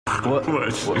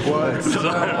What's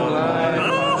online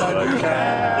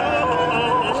podcast?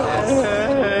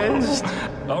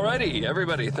 Alrighty,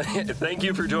 everybody, thank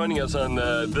you for joining us on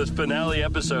this finale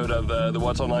episode of the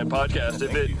What's Online podcast.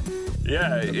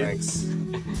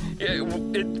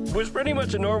 It was pretty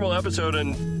much a normal episode,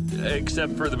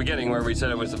 except for the beginning where we said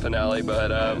it was the finale,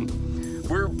 but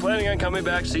we're planning on coming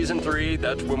back season 3.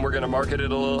 That's when we're going to market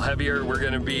it a little heavier. We're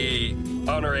going to be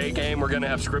on our A game. We're going to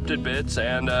have scripted bits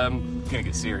and going to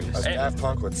get serious. As Daft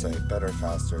Punk would say, better,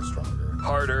 faster, stronger.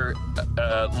 Harder,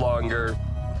 longer,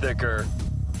 thicker,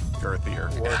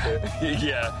 girthier.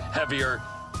 Yeah, heavier,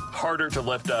 harder to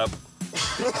lift up.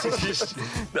 Just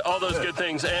all those good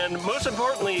things. And most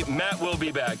importantly, Matt will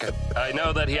be back. I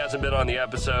know that he hasn't been on the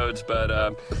episodes,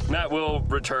 but Matt will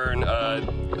return.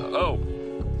 Oh,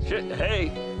 shit.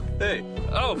 Hey.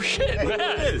 Oh, shit, hey,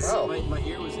 Matt. Oh. My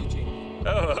ear was itching.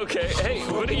 Oh, okay. Hey,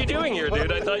 what are you doing here,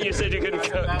 dude? I thought you said you couldn't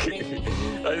come.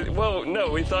 Well,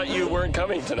 no, we thought you weren't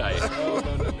coming tonight. No, of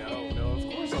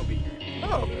course I'll be here.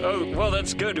 Oh, well,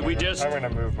 that's good. We just... I'm going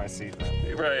to move my seat now.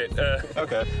 Right.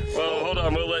 Okay. Well, hold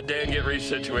on. We'll let Dan get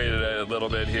resituated a little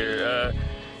bit here.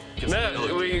 Matt,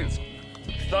 we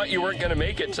thought you weren't going to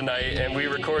make it tonight, and we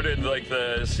recorded, like,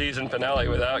 the season finale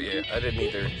without you. I didn't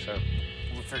either, so...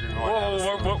 We figured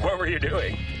What were you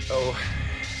doing? Oh,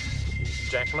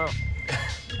 jacking off.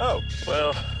 Oh,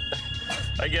 well,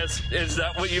 I guess, is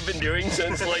that what you've been doing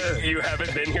since, like, you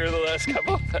haven't been here the last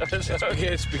couple of episodes?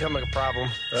 It's become like a problem.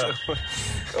 So.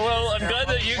 Well, I'm glad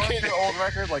that you can... your old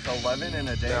record, like 11 in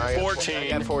a day? No, 14. I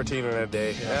got 14 in a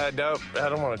day. No, I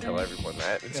don't want to tell everyone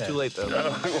that. It's too late, though.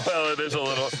 Oh, well, it is a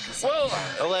little... Well,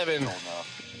 11.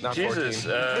 Not Jesus.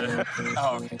 14.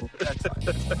 Oh, okay. That's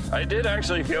fine. I did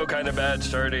actually feel kind of bad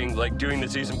starting, like, doing the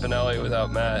season finale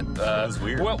without Matt. That was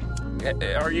weird. Well,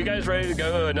 are you guys ready to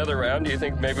go another round? Do you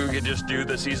think maybe we could just do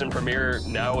the season premiere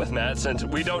now with Matt, since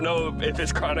we don't know if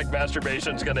his chronic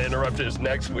masturbation is going to interrupt his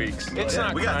next week's? It's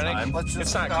not chronic.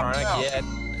 It's not chronic yet.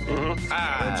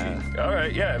 Mm-hmm. All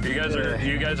right, yeah. If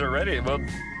you guys are ready,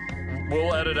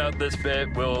 we'll edit out this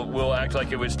bit. We'll act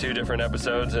like it was 2 different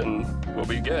episodes, and we'll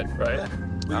be good, right?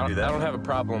 Yeah, I don't have a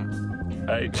problem.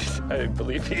 I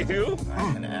believe you.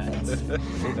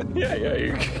 Yeah,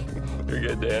 you're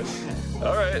good, Dan.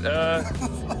 All right,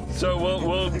 so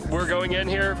we're going in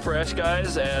here fresh,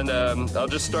 guys, and I'll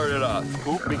just start it off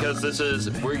because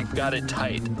we've got it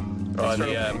tight on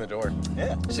the door.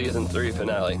 Yeah. season 3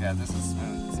 finale. Yeah, this is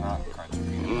smooth. It's not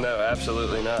crunchy. No,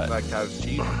 absolutely not. Like cottage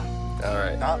cheese. All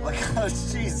right. Not like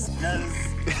cottage cheese, guys.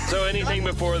 So anything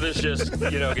before this, just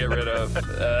get rid of. I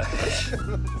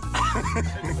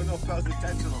don't know if that was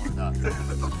intentional or not.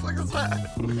 What the fuck is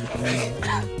that?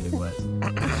 It was.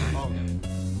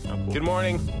 Good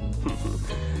morning.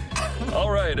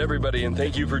 All right, everybody, and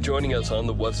thank you for joining us on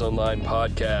the What's Online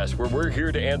podcast, where we're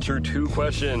here to answer 2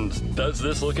 questions. Does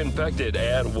this look infected?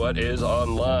 And what is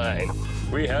online?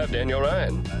 We have Daniel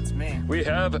Ryan. That's me. We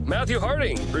have Matthew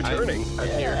Harding returning. I'm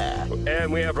here. And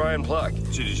we have Ryan Pluck.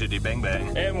 Shitty bang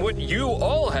bang. And what you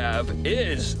all have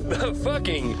is the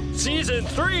fucking season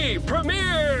 3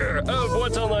 premiere of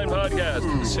What's Online podcast.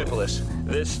 Syphilis.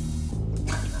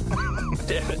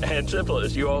 And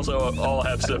syphilis. You also all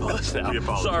have syphilis now.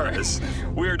 Sorry.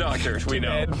 We're doctors. We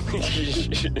know. The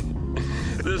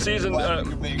season...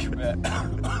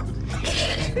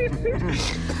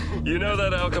 You know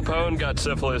that Al Capone got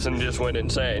syphilis and just went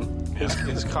insane.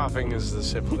 His coughing is the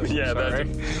syphilis. Yeah, that's...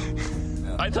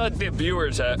 I thought the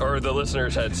viewers or the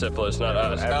listeners had syphilis, not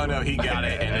us. Oh, no, he got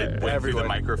it, and it went through the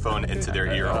microphone into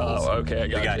their ear holes. Oh, okay, I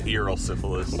got They got ear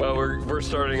syphilis. Well, we're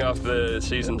starting off the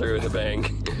season 3 with a bang.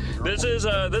 This is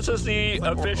the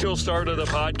official start of the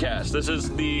podcast. This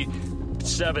is the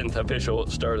 7th official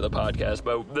start of the podcast,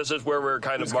 but this is where we're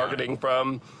kind of marketing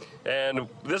from, and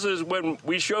this is when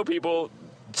we show people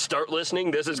start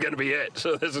listening. This is going to be it.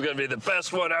 So this is going to be the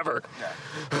best one ever.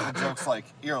 Yeah. Jokes like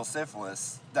ear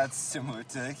syphilis, that's similar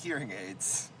to hearing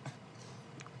aids.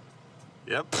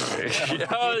 Yep.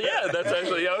 Oh, yeah, that's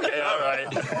actually okay. All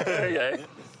right. Okay.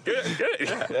 Good.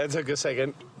 Yeah, that took a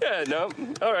second. Yeah, no.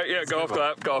 All right, yeah, golf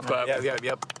clap.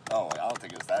 Yep. Oh, I don't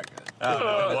think it was that good.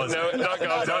 No, not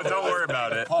golf clap. Don't worry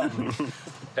about it.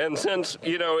 And since,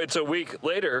 it's a week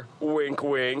later, wink,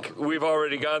 wink, we've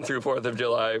already gone through 4th of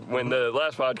July when the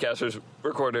last podcast was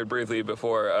recorded briefly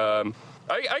before. I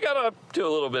got up to a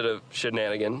little bit of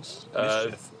shenanigans.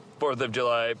 4th of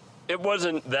July. It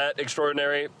wasn't that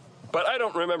extraordinary, but I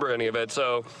don't remember any of it,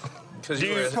 so... Because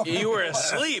you were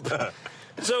asleep.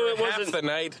 So it wasn't half the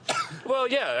night. Well,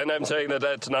 yeah, and I'm saying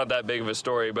that's not that big of a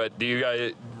story. But do you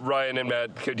guys, Ryan and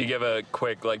Matt, could you give a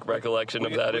quick recollection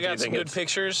of that? We got some good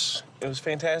pictures. It was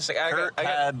fantastic. Kurt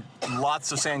had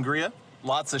lots of sangria.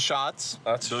 Lots of shots.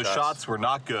 Lots of Those shots. shots were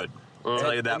not good. I'll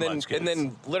tell you that much, kids. And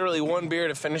then literally one beer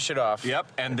to finish it off. Yep,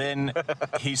 and then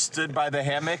he stood by the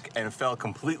hammock and fell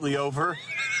completely over,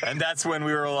 and that's when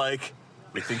we were like,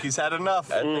 we think he's had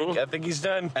enough. I think he's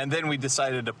done. And then we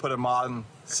decided to put him on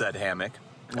said hammock,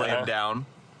 lay him down.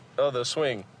 Oh, the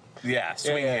swing. Yeah,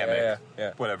 swing yeah, hammock,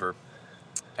 yeah. whatever.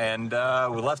 And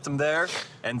we left him there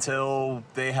until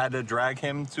they had to drag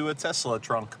him to a Tesla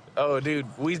trunk. Oh, dude,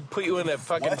 we put you in that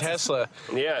fucking Tesla.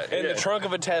 Yeah. In the trunk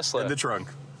of a Tesla. In the trunk.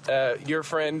 Your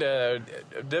friend,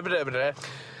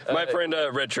 My friend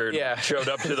Richard showed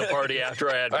up to the party after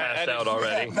I had passed out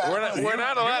already. We're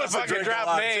not allowed to fucking drink a drop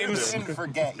lot, names. He didn't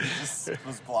forget. He just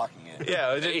was blocking it.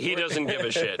 Yeah, He doesn't give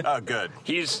a shit. Oh, good.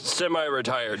 He's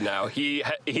semi-retired now. He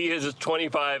is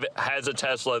 25, has a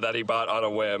Tesla that he bought on a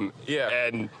whim. Yeah.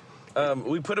 And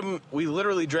we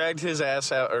literally dragged his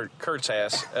ass out, or Kurt's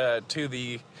ass, to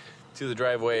the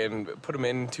driveway and put him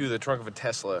into the trunk of a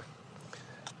Tesla.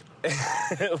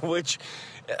 Which,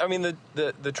 I mean,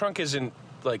 the trunk isn't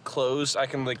like closed. I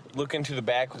can like look into the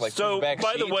back, like so, the back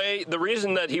by seat. the way, the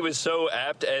reason that he was so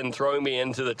apt and throwing me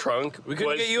into the trunk We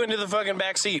couldn't get you into the fucking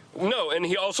back seat. No, and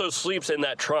he also sleeps in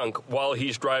that trunk while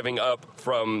he's driving up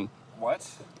from... What?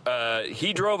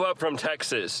 He drove up from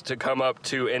Texas to come up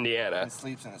to Indiana. He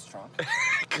sleeps in his trunk.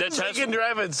 He can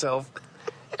drive himself.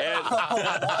 And,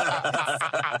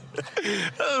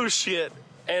 Oh, shit.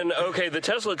 and okay, the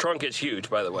Tesla trunk is huge,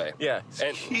 by the way. Yeah, it's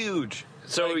And- huge.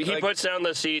 So Like- he like- puts down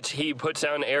the seats, he puts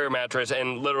down air mattress,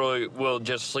 and literally will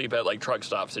just sleep at like truck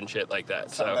stops and shit like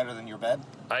that. Sound So better than your bed?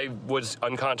 I was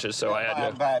unconscious, so I had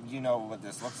no... But you know what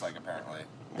this looks like, apparently.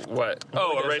 What?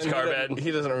 Oh, a race car bed.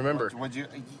 He doesn't remember. Would you?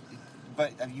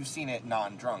 But have you seen it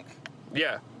non-drunk?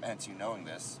 Yeah. Hence you knowing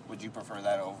this. Would you prefer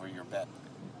that over your bed?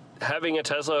 Having a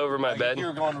Tesla over my Like bed. if you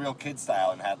were going real kid style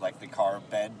and had like the car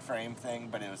bed frame thing,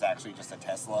 but it was actually just a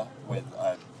Tesla with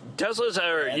a... Teslas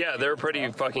are, yeah, they're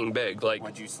pretty fucking big. Like,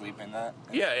 Would you sleep in that?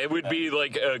 yeah, it would be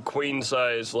like a queen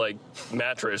size like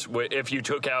mattress if you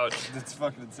took out. That's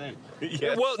fucking insane.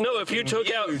 Yeah. Well, no, if you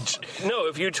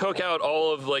took out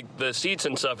all of like the seats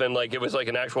and stuff, and like it was like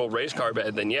an actual race car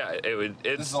bed, then yeah, it would.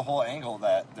 This is It's the whole angle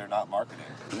that they're not marketing.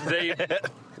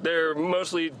 they're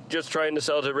mostly just trying to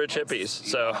sell to rich hippies.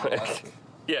 So,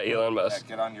 yeah, Elon Musk. Yeah,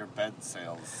 get on your bed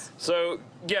sales. So,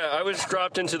 yeah, I was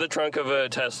dropped into the trunk of a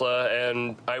Tesla,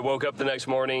 and I woke up the next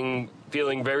morning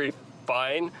feeling very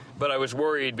fine, but I was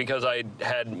worried because I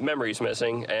had memories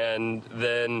missing, and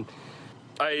then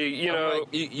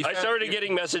I started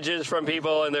getting messages from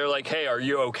people, and they're like, hey, are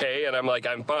you okay? And I'm like,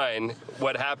 I'm fine.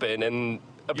 What happened? And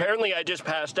apparently I just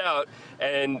passed out,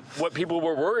 and what people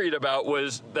were worried about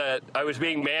was that I was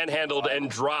being manhandled and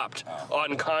dropped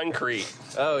on concrete.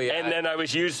 Oh, yeah. And then I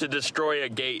was used to destroy a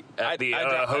gate at the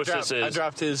hostesses. I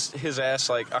dropped his ass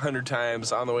like 100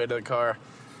 times on the way to the car.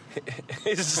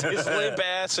 his limp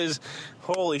ass is,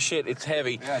 holy shit, it's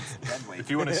heavy. Yeah, it's dead weight. If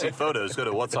you want to see photos, go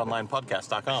to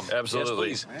whatsonlinepodcast.com. Absolutely.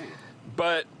 Yes, please.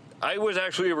 But I was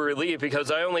actually relieved because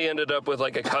I only ended up with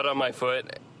like a cut on my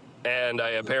foot, and I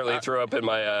apparently threw up in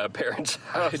my parents'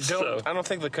 house. I don't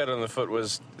think the cut on the foot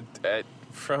was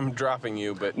from dropping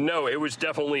you, but No, it was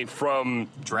definitely from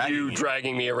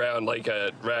dragging me around like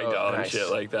a rag doll and shit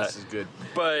like that. This is good.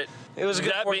 But It was a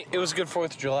good. It was a good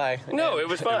 4th of July. No, it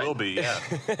was fine. It will be, yeah.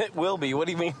 It will be. What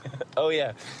do you mean? Oh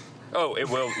yeah. Oh, it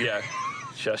will. Yeah.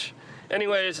 Shush.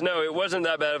 Anyways, no, it wasn't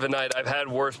that bad of a night. I've had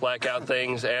worse blackout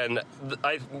things, and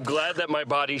I'm glad that my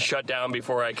body shut down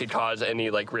before I could cause any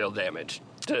like real damage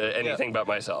to anything but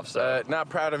myself. So Not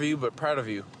proud of you, but proud of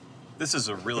you. This is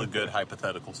a really good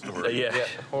hypothetical story. yeah.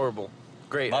 Horrible.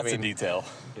 Great. Lots of detail.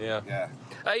 Yeah. Yeah.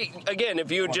 Again,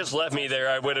 if you had just left me there,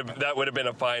 that would have been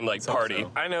a fine like party.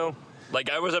 I know. Like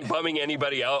I wasn't bumming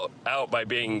anybody out by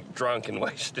being drunk and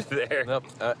wasted there. Nope.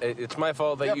 It's my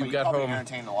fault that you but got probably home.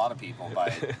 entertained a lot of people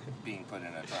by being put in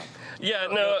a trunk. Yeah,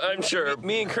 no, I'm sure.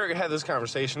 Me and Kirk had this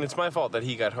conversation. It's my fault that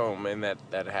he got home and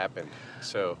that happened.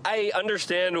 So I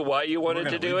understand why you wanted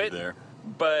to do it, there.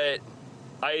 but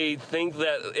I think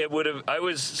that it would have. I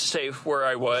was safe where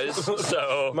I was,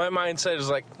 so my mindset is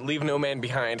like, leave no man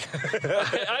behind.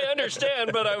 I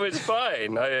understand, but I was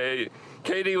fine.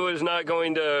 Katie was not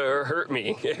going to hurt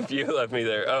me if you left me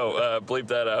there. Oh, bleep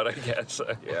that out, I guess.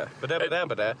 Yeah.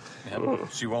 But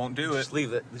She won't do it. just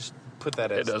leave that. Just put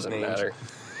that as It doesn't names. matter.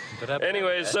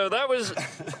 Anyways, so that was.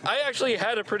 I actually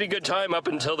had a pretty good time up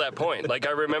until that point. Like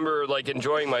I remember, like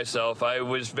enjoying myself. I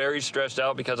was very stressed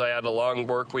out because I had a long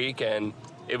work week and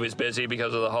it was busy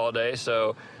because of the holiday.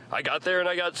 So I got there and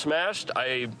I got smashed.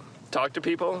 I talked to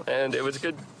people and it was a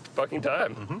good fucking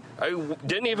time. I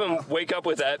didn't even wake up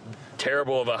with that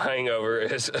terrible of a hangover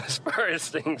as far as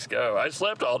things go. I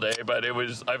slept all day, but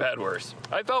I've had worse.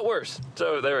 I felt worse.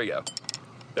 So there we go.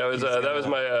 That was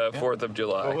my 4th of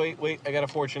July. Oh, wait, I got a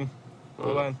fortune.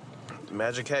 Hold on.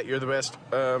 Magic Hat, you're the best.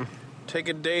 Take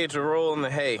a day to roll in the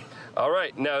hay. All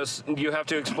right, now you have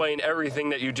to explain everything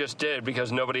that you just did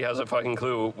because nobody has a fucking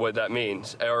clue what that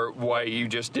means or why you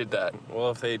just did that. Well,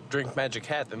 if they drink Magic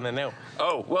Hat, then they know.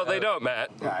 Oh, well, they don't,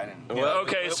 Matt. Yeah, I didn't. Well,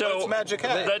 okay, so What's Magic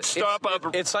Hat? let's stop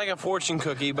up. It's like a fortune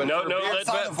cookie, but No, for, no, beer, let's-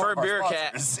 but for a beer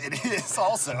cat. It is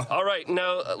also. All right,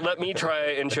 now let me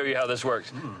try and show you how this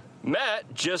works.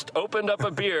 Matt just opened up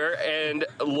a beer and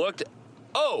looked.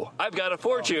 Oh, I've got a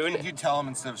fortune. You tell him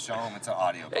instead of show him it's an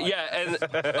audio. podcast. Yeah, and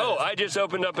I just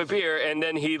opened up a beer, and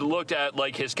then he looked at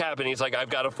like his cap, and he's like, "I've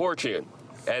got a fortune."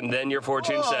 And then your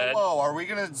fortune said, Whoa, are we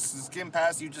gonna skim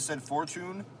past? You just said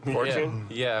fortune. "Fortune,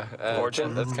 Yeah.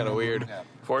 Fortune? That's kind of weird. Yeah.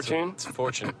 fortune, It's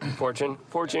fortune. fortune,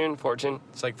 fortune, fortune."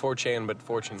 It's like 4chan, but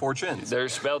fortune. Fortunes. They're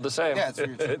spelled the same. Yeah, it's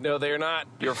your, No, they're not.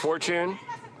 Your fortune.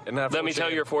 And not Let me tell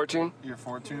 4chan. your fortune. your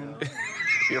fortune.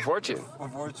 Your fortune.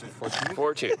 Fortune.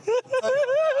 Fortune.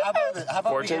 How about we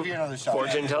Fortune. give you another shot?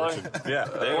 Fortune teller. Yeah.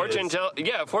 there it Fortune is. teller.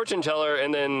 Yeah, fortune teller,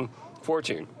 and then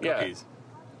fortune. Yeah. Cookies.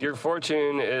 Your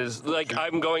fortune is like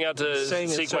I'm going out to Saying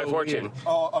it's seek so my fortune. weird.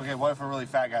 Oh, okay. What if a really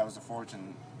fat guy was a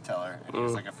fortune teller and he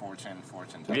was like a fortune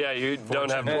teller? Yeah, you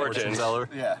don't have fortunes. teller.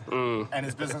 Yeah. And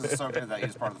his business is so good that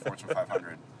he's part of the Fortune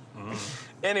 500.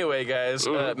 Anyway, guys,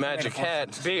 Magic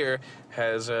Hat beer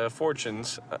has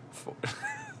fortunes.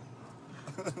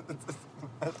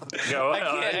 Go on.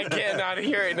 I can't not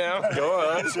hear it now. Go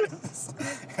on.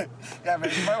 Yeah, man,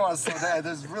 you might want to slow down.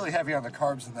 There's really heavy on the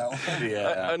carbs in that one.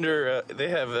 Yeah. Under they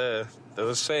have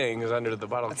those sayings under the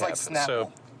bottle It's cap. like Snapple.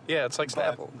 So yeah, it's like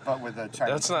Snapple. But with a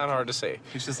Chinese. That's not hard to say.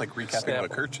 He's just like recapping Snapple.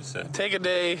 what Kurt just said. Take a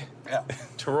day Yeah.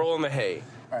 to roll in the hay.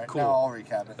 All right, Cool. now I'll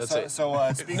recap it. That's so, it. So,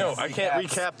 speaking No, of I can't recaps,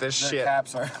 recap this the shit.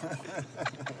 Caps are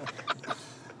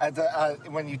at the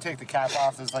when you take the cap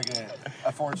off, there's like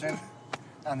a fortune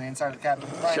on the inside of the cap.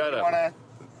 Ryan, Shut you up. Wanna,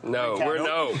 No,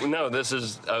 Recap. no. This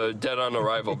is a dead on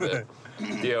arrival bit.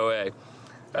 DOA.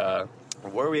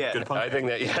 Where are we at? Good punk I think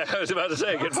that. Yeah, I was about to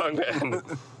say good punk band.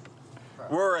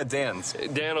 We're at Dan's.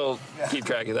 Dan will keep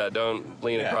track of that. Don't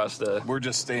lean Yeah. across the. We're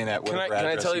just staying at Can whatever I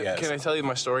address tell he you? has. Can I tell you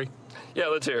my story? Yeah,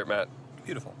 let's hear it, Matt.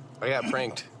 Beautiful. I got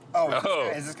pranked. Oh.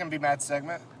 is this gonna be Matt's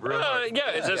segment? Yeah,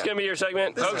 is this going to be your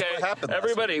segment? This is Okay. what happened last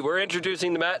Everybody, we're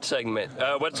introducing the Matt segment.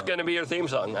 What's going to be your theme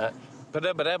song, Matt?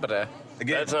 Ba-da-ba-da-ba-da.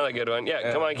 Again. That's not a good one.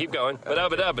 Yeah, come on, keep going.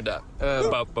 Ba-da-ba-da-ba-da.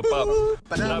 Ba-ba-ba.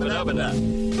 Ba-da-ba-da-ba-da.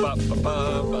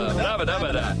 Ba-ba-ba.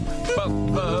 Ba-da-ba-da-ba-da.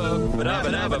 Ba-ba.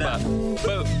 Ba-da-ba-da-ba-da.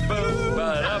 Boo-boo.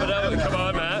 Ba-da-ba-da-ba. Come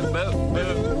on, Matt.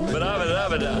 Boo-boo.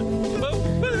 Ba-da-ba-da-ba-da.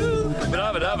 Boo-boo.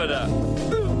 Ba-da-ba-da-ba-da.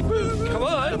 Boo-boo. Come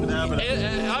on.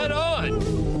 Add on.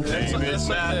 Name is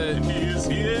Matt, and he is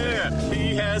here.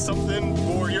 He has something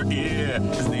for your ear.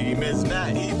 His name is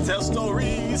Matt, he tells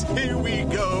stories. Here we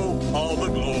go, all the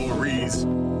glories.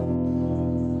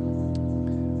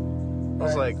 I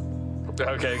was like,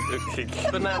 Okay.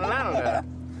 banana.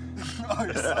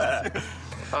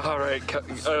 All right,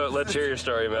 let's hear your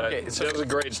story, Matt. Okay, so- that was a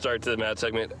great start to the Matt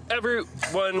segment.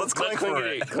 Everyone, Let's clink for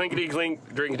clinkety, it. clinkety,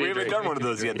 clink, drinkety, We haven't drink. done one of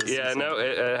those yet this Yeah, season. no,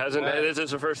 it hasn't. This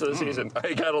is the first of the season.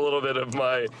 I got a little bit of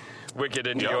my wicked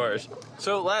into Yum. yours.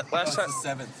 So last time,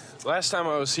 Seventh. last time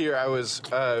I was here, I was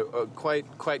quite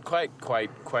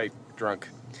drunk,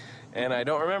 and I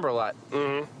don't remember a lot.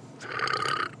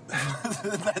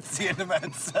 That's the end of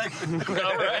Matt's segment. All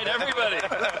right, everybody.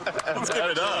 Let's give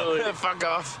it up. Fuck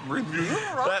off.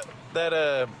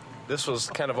 This was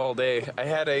kind of all day. I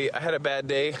had a bad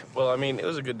day. Well, I mean, it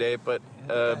was a good day, but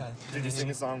Did you sing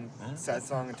a song, sad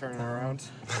song, and turn it around?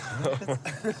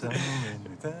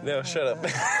 no, shut up.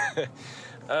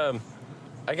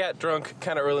 I got drunk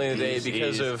kind of early in the day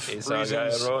because of a song I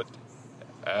reasons. wrote.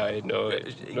 I know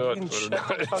it. You can shut the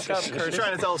fuck up, You're Curtis.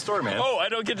 trying to tell a story, man. Oh, I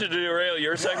don't get to derail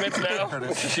your segments now?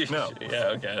 No. Yeah,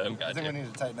 okay, I'm I got think we you.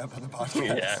 need to tighten up on the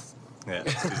podcast. Yeah,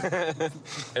 Yeah.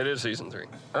 it is season 3.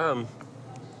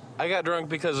 I got drunk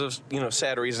because of,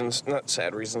 sad reasons. Not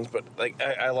sad reasons, but like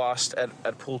I lost at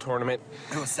pool tournament.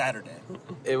 It was Saturday.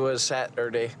 It was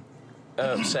Saturday.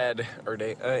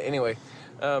 Saturday. Anyway,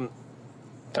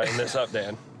 Tighten this up,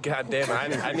 Dan. God damn,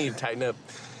 I need to tighten up.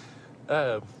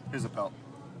 Here's a belt.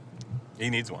 He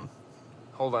needs one.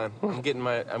 Hold on, I'm getting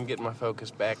my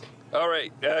focus back. All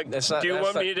right. That's not, do you that's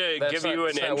want not- me to that's give not- you an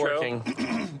it's not intro?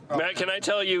 working. Matt, can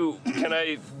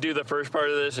I do the first part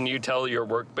of this and you tell your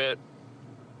work bit?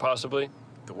 Possibly?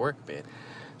 The work bit.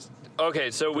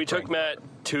 Okay, so we took Matt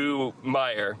to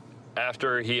Meyer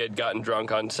after he had gotten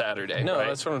drunk on Saturday. No, right?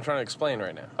 that's what I'm trying to explain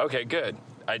right now. Okay, good.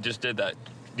 I just did that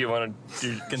Do you want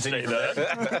to continue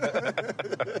that?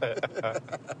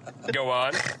 Go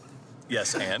on.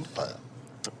 Yes, and?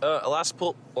 I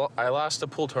lost a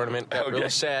pool tournament. Got really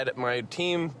sad. My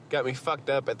team got me fucked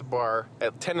up at the bar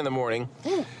at 10 in the morning.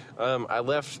 I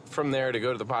left from there to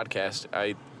go to the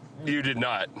podcast. You did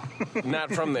not.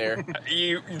 Not from there.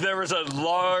 There was a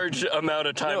large amount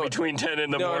of time between 10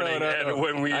 in the morning and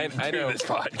when we do this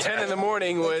podcast. 10 in the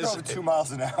morning was... 2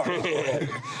 miles an hour.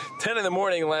 10 in the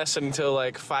morning lasted until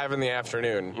like 5 in the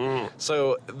afternoon.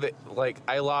 So,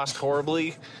 I lost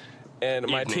horribly. And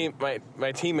my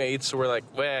teammates were like,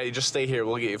 well, you just stay here.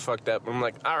 We'll get you fucked up. I'm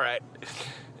like, all right.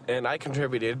 And I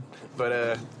contributed.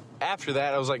 But after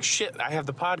that, I was like, shit, I have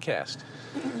the podcast.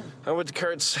 I went to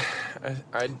Kurt's.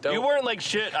 I don't. You weren't like,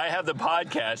 shit, I have the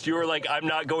podcast. You were like, I'm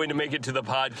not going to make it to the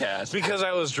podcast. Because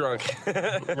I was drunk.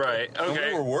 Right. Okay.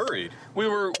 We were worried.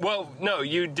 No,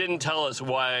 you didn't tell us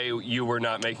why you were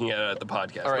not making it at the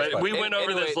podcast. All right, but we went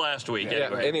over this last week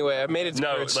anyway. Anyway, I made it to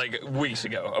Kurt's. like weeks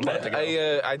ago, a month ago.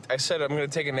 I said I'm going to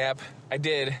take a nap. I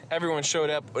did. Everyone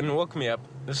showed up and woke me up.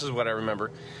 This is what I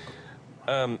remember.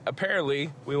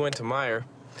 Apparently, we went to Meijer.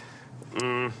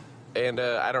 And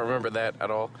I don't remember that at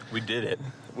all. We did it.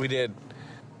 We did.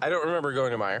 I don't remember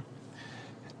going to Meijer.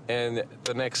 And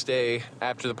the next day,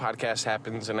 after the podcast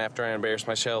happens, and after I embarrass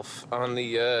myself on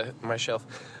the on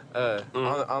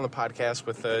the podcast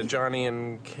with Johnny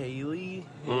and Kaylee,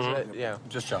 yeah,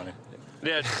 Just Johnny.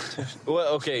 Yeah.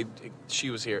 well, okay, she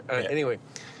was here. Anyway,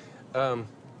 I'm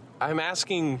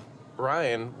asking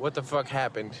Ryan what the fuck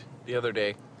happened the other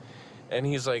day. And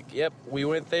he's like, yep, we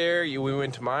went there. We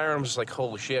went to Meijer. I'm just like,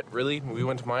 holy shit, really? We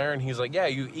went to Meijer? And he's like, yeah,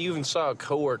 you even saw a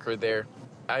coworker there.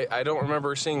 I don't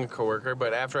remember seeing a coworker,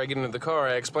 but after I get into the car,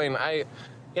 I explain, that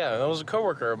was a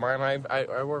coworker of mine.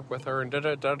 I work with her and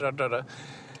da-da-da-da-da-da.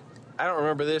 I don't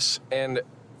remember this, and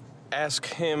ask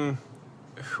him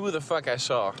who the fuck I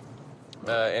saw.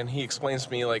 And he explains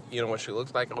to me, like, what she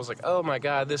looks like. I was like, oh my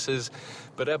God, this is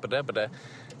ba-da-ba-da-ba-da.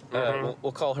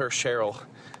 We'll call her Cheryl.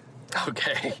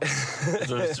 Okay.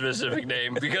 It's a specific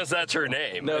name because that's her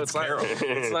name. No, it's not.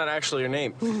 It's not actually her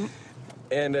name.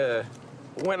 And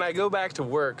when I go back to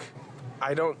work,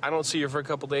 I don't see her for a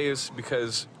couple days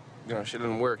because she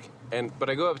didn't work. But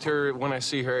I go up to her when I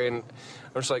see her, and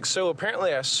I'm just like, so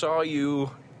apparently I saw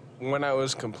you when I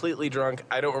was completely drunk.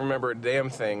 I don't remember a damn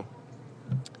thing.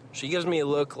 She gives me a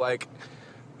look like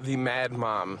the mad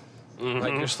mom,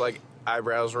 like just like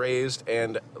eyebrows raised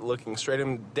and looking straight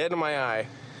dead in my eye.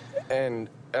 And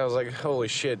I was like, holy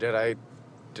shit, did I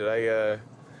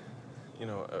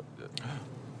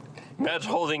Matt's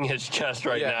holding his chest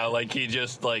right now like he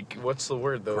just like... What's the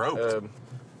word, though? Groped.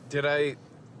 Did I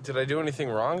do anything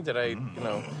wrong? Did I,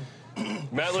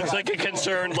 Matt looks like a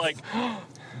concerned, like,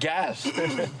 gas.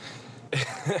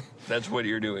 That's what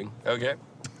you're doing. Okay.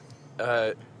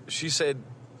 She said,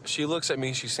 she looks at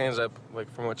me, she stands up, like,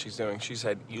 from what she's doing. She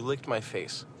said, you licked my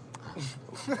face.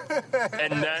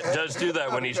 And Matt does do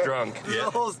that when he's drunk. The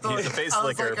whole story He's a face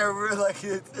sounds licker.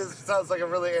 it sounds like a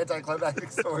really anticlimactic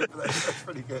story, but that's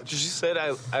pretty good. She said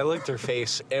I licked her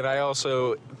face, and I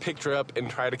also picked her up and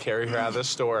tried to carry her out of the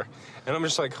store. And I'm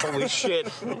just like, holy shit.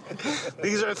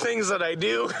 These are things that I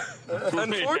do,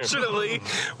 unfortunately,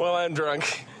 while I'm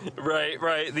drunk.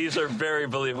 Right. These are very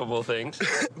believable things.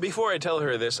 Before I tell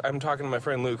her this, I'm talking to my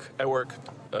friend Luke at work.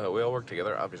 We all work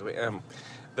together, obviously.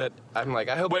 That I'm like,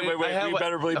 I hope. Wait. We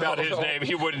better bleep out his name.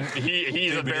 He wouldn't.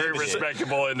 He's a very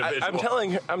respectable individual.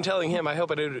 I'm telling him. I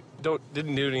hope I didn't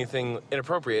do anything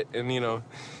inappropriate. And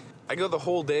I go the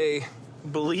whole day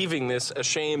believing this,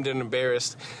 ashamed and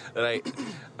embarrassed that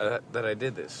I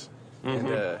did this.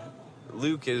 And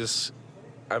Luke is,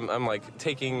 I'm like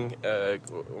taking,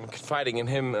 confiding in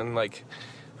him, and like,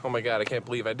 oh my God, I can't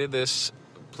believe I did this.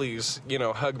 Please,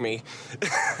 hug me.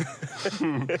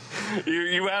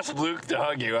 You asked Luke to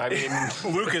hug you. I mean,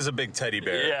 Luke is a big teddy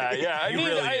bear. Yeah. I mean,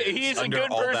 really he's a good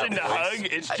person to hug.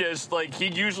 It's just like he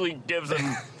usually gives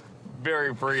them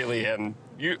very freely, and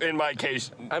in my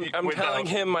case, I'm telling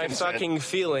him my consent. fucking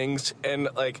feelings, and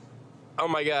like, oh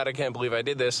my God, I can't believe I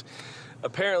did this.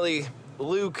 Apparently,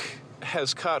 Luke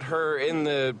has caught her in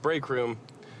the break room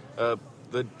the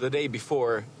day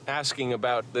before asking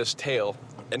about this tale.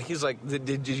 And he's like,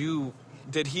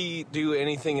 did he do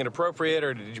anything inappropriate,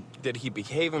 or did he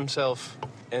behave himself?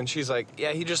 And she's like,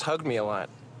 yeah, he just hugged me a lot.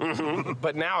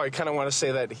 But now I kind of want to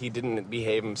say that he didn't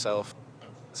behave himself.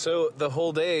 So the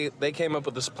whole day, they came up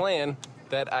with this plan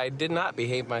that I did not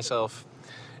behave myself.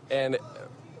 And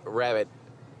Rabbit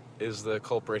is the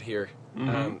culprit here,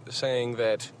 saying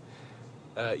that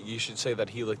you should say that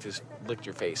he licked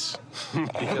your face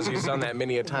because he's done that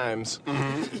many a times.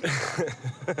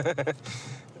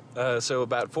 So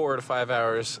about 4 to 5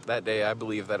 hours that day, I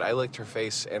believe that I licked her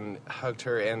face and hugged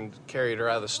her and carried her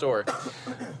out of the store.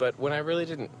 But when I really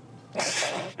didn't.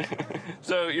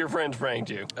 So your friends pranked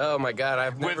you Oh my God,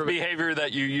 I've with never behavior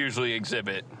that you usually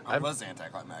exhibit. I was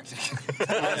anticlimactic.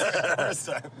 First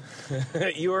time.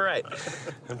 You were right.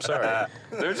 I'm sorry.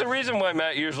 There's a reason why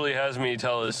Matt usually has me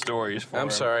tell his stories for him. I'm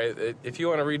sorry. If you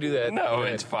want to redo that. No, go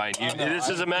it's ahead. fine. No, This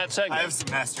is a Matt segment. I have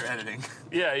some master editing.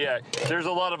 Yeah. There's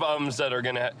a lot of ums that are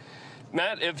gonna.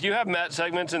 Matt, if you have Matt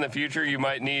segments in the future, you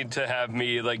might need to have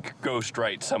me like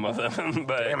ghostwrite some of them.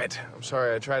 But Damn it. I'm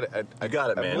sorry. I tried it. I got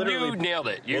it, man. you nailed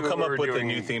it. You We'll come up were with a doing-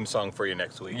 new theme song for you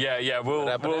next week. Yeah.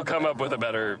 We'll come up with a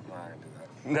better.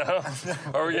 I'm not gonna do that.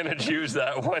 No, are we gonna choose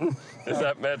that one? Is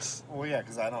that Matt's? Well, yeah,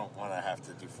 because I don't want to have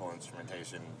to do full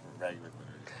instrumentation regularly.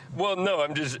 Well, no.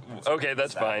 I'm just okay.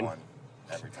 That's That fine. one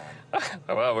every time.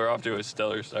 Oh, wow, we're off to a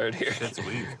stellar start here. That's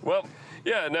weird. Well,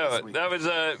 yeah, no, Sweet. that was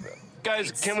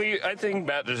guys. Can we? I think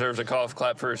Matt deserves a golf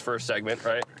clap for his first segment,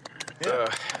 right?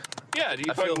 Yeah. Do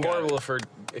you I feel fucking got it. horrible for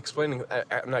explaining.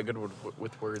 I'm not good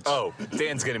with words. Oh,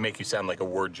 Dan's gonna make you sound like a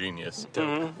word genius.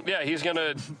 Yeah, he's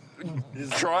gonna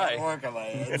try. Work on my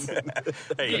hands.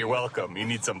 Hey, you're welcome. You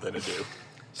need something to do.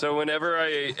 So whenever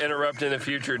I interrupt in the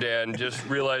future, Dan, just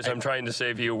realize I'm trying to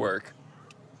save you work.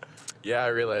 Yeah, I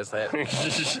realize that.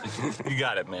 You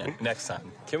got it, man. Next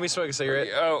time. Can we smoke a cigarette?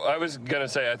 Oh, I was gonna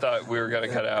say I thought we were gonna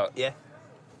cut out. Yeah.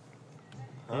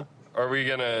 Are we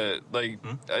gonna like?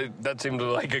 That seemed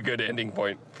like a good ending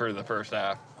point for the first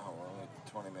half. Oh, we're only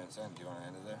 20 minutes in. Do you want to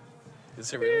end it there?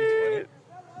 Is it really 20?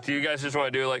 Do you guys just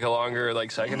want to do like a longer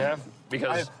like second half?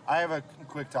 Because I have a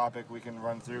quick topic we can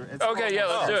run through. It's okay, yeah,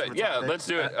 let's do it. for Yeah, topic. let's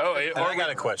do it. Oh, And I got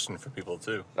a question for people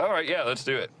too. all right, yeah, let's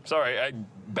do it. Sorry,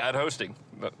 bad hosting.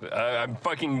 I'm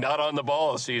fucking not on the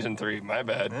ball season 3. My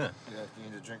bad. Yeah. Yeah,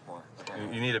 you need to drink more.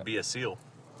 Okay. You need to be a seal.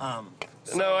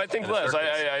 No, I think In a less.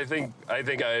 circus. I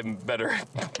think I'm better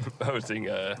hosting.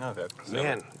 Okay.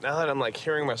 Man, now that I'm like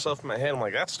hearing myself in my head, I'm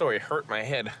like, that story hurt my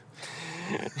head.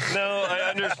 No, I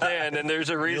understand, and there's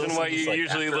a reason listen why just you like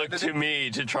usually after look to me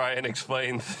to try and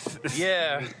explain.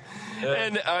 Yeah.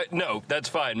 And no, that's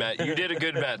fine, Matt. You did a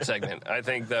good Matt segment. I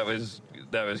think that was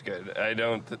good. I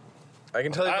don't. I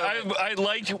can tell you. About I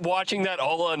liked watching that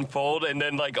all unfold, and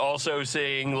then like also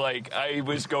seeing like I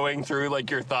was going through like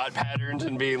your thought patterns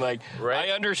and being like, Right.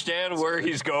 I understand where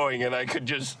he's going, and I could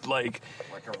just like,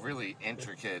 Like a really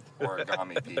intricate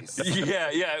origami piece.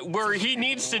 yeah, where he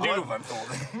needs to Love do.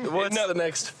 unfolding. what's the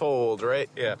next fold, right?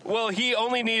 Yeah. Well, he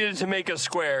only needed to make a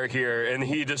square here, and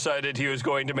he decided he was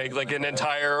going to make like an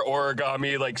entire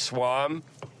origami like swam,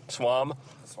 a swamp.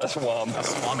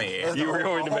 Swami. You were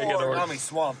going to make an origami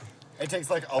swamp. It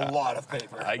takes like a lot of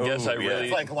paper. I guess I Ooh, yeah. really.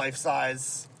 It's like life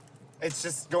size. It's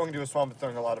just going to a swamp and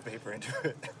throwing a lot of paper into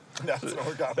it. That's an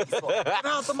origami swamp. Get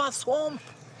out of my swamp.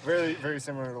 Very, very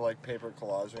similar to like paper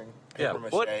collaging. Yeah. Paper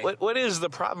mache. What is the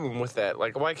problem with that?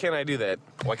 Like, why can't I do that?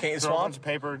 Why can't you Throw a bunch swamp? of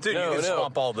paper. Dude, No, you can no.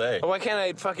 swamp all day. Why can't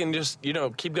I fucking just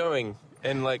keep going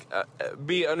and like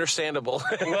be understandable?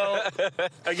 Well,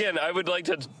 again, I would like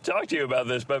to talk to you about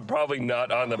this, but probably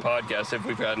not on the podcast if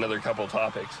we've got another couple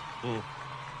topics.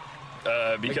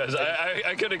 Because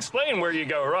I could explain where you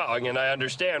go wrong, and I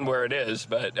understand where it is,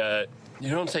 but you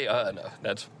don't say enough.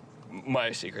 That's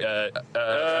my secret.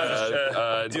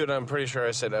 Dude, I'm pretty sure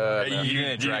I said. You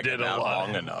didn't drag did it a out lot.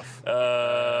 long enough.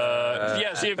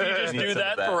 Yeah, see, if you just You do said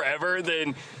that that. forever,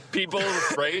 then people's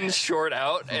brains short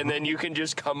out, and then you can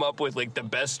just come up with like the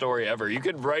best story ever. You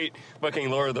could write fucking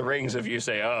Lord of the Rings if you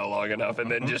say long enough,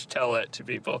 and then just tell it to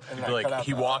people. And Be cut like out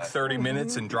he the- walked 30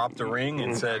 minutes and dropped a ring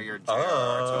and said, Your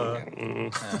J.R.R.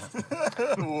 Tolkien.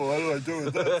 What do I do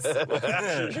with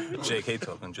this? J.K.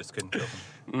 Tolkien just couldn't kill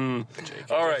him.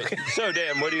 All right, so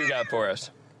Dan, what do you got for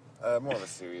us? More of a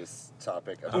serious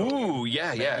topic. Ooh,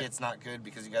 yeah, Maybe yeah. it's not good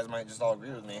because you guys might just all agree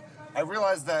with me. I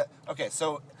realized that. Okay,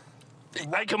 so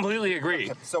I completely agree.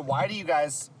 why do you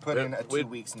guys put in a We- 2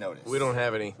 weeks notice? we don't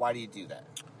have any. Why do you do that?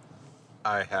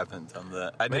 I haven't done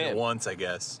that. I did Man. it once, I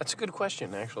guess. That's a good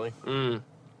question, actually.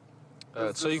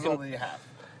 This So you is all can. that you have.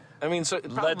 I mean, so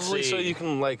probably so see. you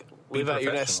can like live out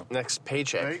your professional. next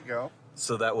paycheck. There you go.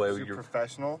 So that way You're you're...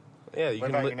 professional. Yeah, you What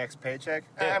can. about your next paycheck?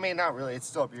 Yeah. I mean, not really. It's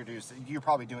still up your dues. You're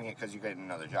probably doing it because you get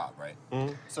another job, right?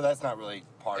 So that's not really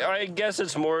part of I it. guess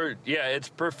it's more, it's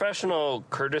professional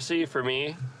courtesy for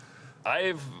me.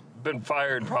 I've been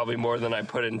fired probably more than I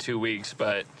put in 2 weeks,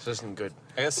 but This isn't good.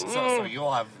 I guess... So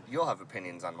you'll have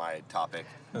opinions on my topic.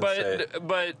 say.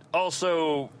 but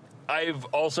also I've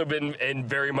also been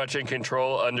very much in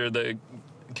control under the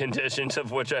conditions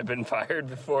of which I've been fired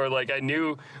before. Like I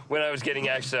knew when I was getting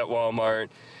access at Walmart,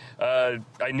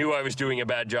 I knew I was doing a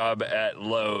bad job at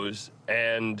Lowe's,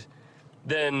 and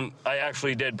then I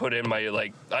actually did put in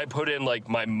my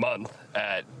my month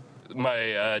at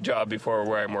my job before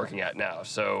where I'm working at now.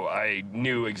 So I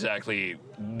knew exactly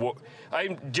I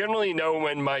generally know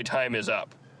when my time is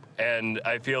up. And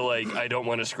I feel like I don't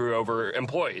want to screw over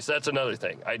employees. That's another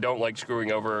thing. I don't like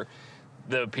screwing over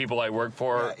the people I work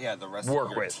for. Yeah, the rest work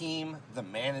of your with. team, the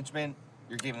management.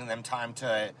 You're giving them time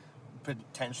to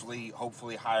potentially,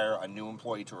 hopefully, hire a new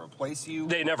employee to replace you.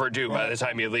 They never do by the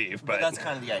time you leave. But that's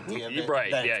kind of the idea of it.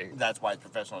 Right, yeah. That's why it's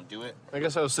professional to do it. I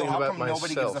guess I was So thinking how about come myself.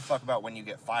 nobody gives a fuck about when you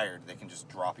get fired? They can just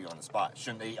drop you on the spot.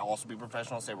 Shouldn't they also be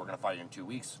professional? Say, we're going to fire you in 2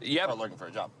 weeks. Yep. Start looking for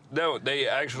a job. No, they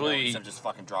actually... Instead of just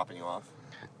fucking dropping you off.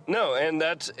 No, and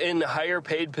that's in higher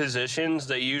paid positions.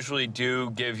 They usually do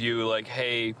give you like,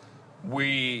 hey,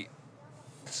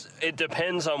 it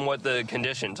depends on what the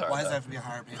conditions are. Why does though. that have to be a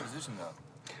higher paid position, though?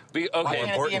 Okay. Why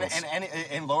can't it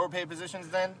be in lower paid positions,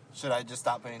 then? Should I just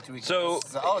stop paying 2 weeks?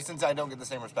 Since I don't get the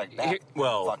same respect back,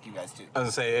 well, fuck you guys, too. I was going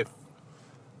to say, if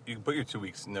you can put your 2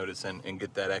 weeks notice in and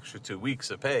get that extra 2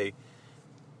 weeks of pay,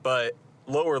 but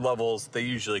lower levels, they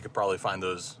usually could probably find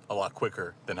those a lot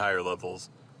quicker than higher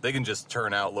levels. They can just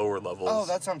turn out lower levels. Oh,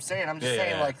 that's what I'm saying. I'm just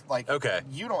saying, like, okay.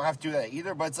 You don't have to do that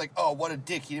either, but it's like, oh, what a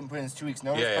dick. He didn't put in his 2 weeks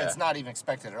notice, but it's not even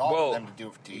expected at all for them to do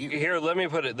it to you. Here, let me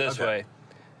put it this way.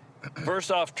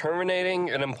 First off,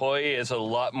 terminating an employee is a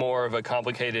lot more of a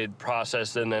complicated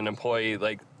process than an employee,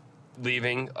 like,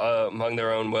 leaving among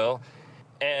their own will.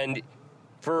 And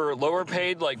for lower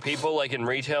paid, like, people, like, in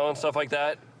retail and stuff like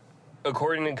that,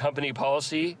 according to company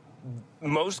policy,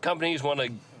 most companies want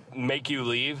to make you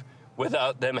leave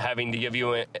without them having to give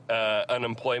you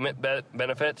unemployment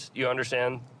benefits. You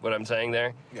understand what I'm saying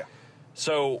there? Yeah.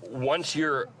 So once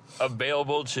you're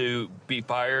available to be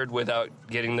fired without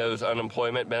getting those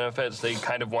unemployment benefits, they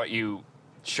kind of want you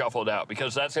shuffled out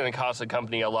because that's going to cost the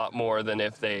company a lot more than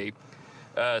if they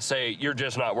say you're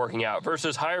just not working out.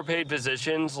 Versus higher paid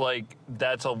positions, like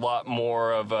that's a lot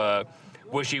more of a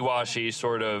wishy-washy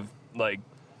sort of like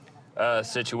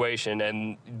situation,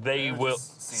 and they will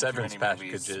severance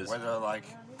packages where they're like,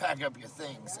 pack up your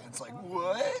things, and it's like,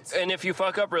 what? And if you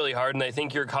fuck up really hard and they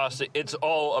think you're costing, it's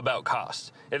all about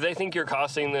cost. If they think you're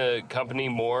costing the company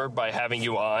more by having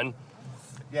you on,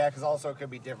 yeah, because also it could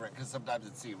be different. Because sometimes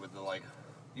it's with the like,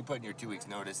 you put in your 2 weeks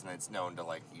notice, and it's known to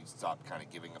like you stop kind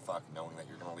of giving a fuck, knowing that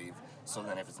you're gonna leave. So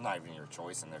then if it's not even your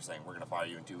choice, and they're saying we're gonna fire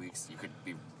you in 2 weeks, you could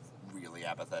be really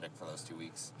apathetic for those 2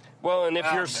 weeks. well, and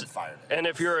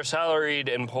if you're a salaried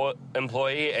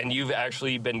employee and you've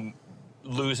actually been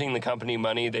losing the company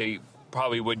money, they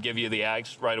probably would give you the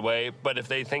axe right away. But if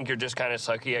they think you're just kind of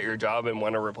sucky at your job and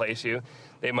want to replace you,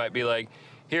 they might be like,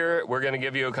 here, we're going to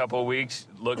give you a couple of weeks,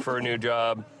 look for a new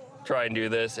job, try and do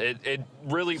this. It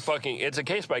really it's a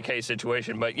case-by-case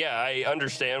situation. But yeah, I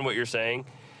understand what you're saying.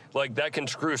 Like, that can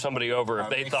screw somebody over if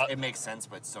they thought... It makes sense,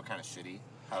 but it's still kind of shitty.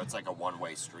 How it's like a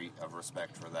one-way street of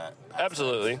respect for that.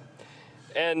 Absolutely.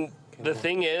 And the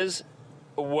thing is,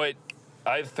 what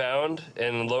I've found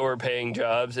in lower paying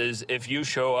jobs is if you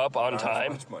show up on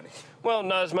time... Not as much money. Well,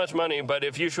 not as much money, but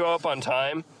if you show up on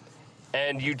time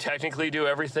and you technically do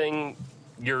everything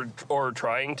or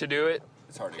trying to do it...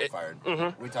 It's hard to get fired.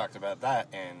 Mm-hmm. We talked about that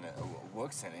in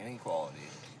Wooks and Inequality.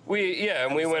 We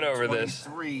went over this.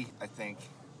 23, I think.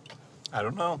 I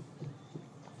don't know.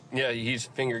 Yeah, he's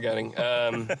finger gunning.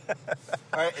 All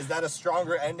right, is that a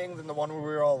stronger ending than the one we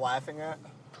were all laughing at?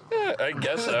 Yeah, I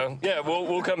guess so. Yeah,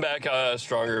 we'll come back a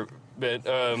stronger bit.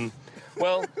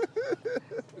 Well,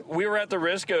 we were at the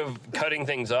risk of cutting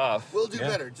things off. We'll do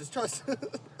better. Just trust.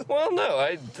 Well, no,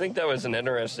 I think that was an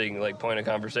interesting point of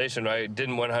conversation. I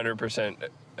didn't 100%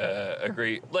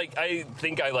 agree. Like, I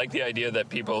think I like the idea that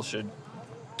people should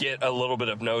get a little bit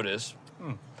of notice.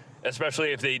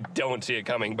 Especially if they don't see it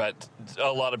coming, but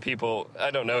a lot of people,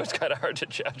 I don't know, it's kind of hard to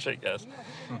judge, I guess.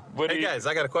 Hey, guys,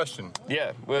 I got a question.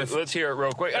 Yeah, let's hear it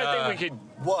real quick. I think we could...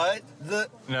 What?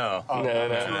 No.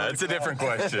 No. It's a different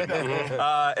question.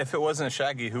 If it wasn't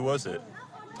Shaggy, who was it?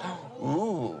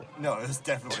 Ooh. No, it was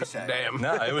definitely Shaggy. Damn.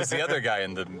 No, it was the other guy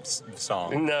in the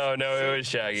song. No, it was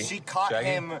Shaggy. She caught Shaggy?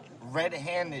 him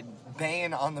red-handed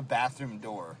banging on the bathroom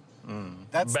door.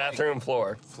 That's Bathroom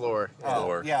floor. Floor.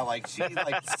 Floor. Yeah, like she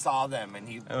saw them and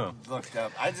he looked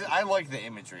up. I like the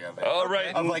imagery of it. All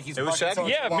right. Of like he's It was fucking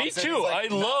Shaggy? someone Yeah, me walks in, too. he's like,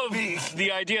 I "Not love me."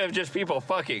 the idea of just people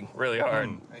fucking really hard.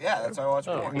 Yeah, that's why I watch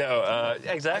porn. No,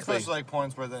 exactly. Especially like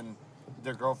porns where then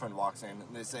their girlfriend walks in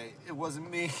and they say, "It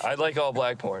wasn't me." I like all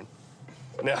black porn.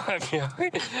 No, I'm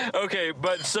joking. Okay,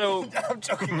 but so I'm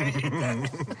joking.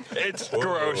 it's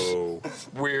gross,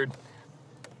 weird.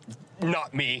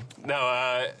 Not me.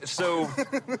 No, so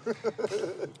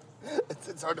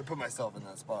It's hard to put myself in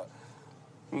that spot.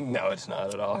 No, it's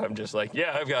not at all. I'm just like,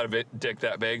 yeah, I've got a dick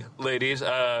that big, ladies.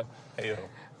 Hey-o.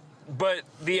 But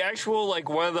the actual, like,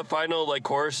 one of the final, like,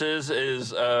 choruses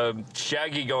is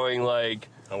Shaggy going, like,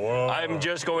 I'm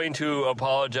just going to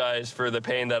apologize for the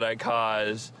pain that I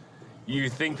caused. You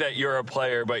think that you're a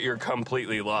player, but you're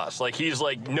completely lost. Like, he's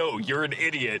like, no, you're an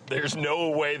idiot. There's no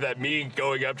way that me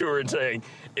going up to her and saying,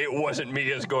 it wasn't me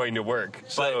is going to work.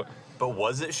 So, But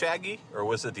was it Shaggy, or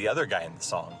was it the other guy in the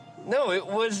song? no, it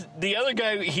was the other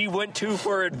guy he went to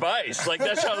for advice. Like,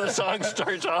 that's how the song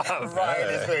starts off. Ryan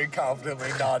is very confidently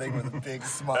nodding with a big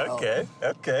smile.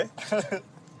 Okay.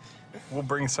 We'll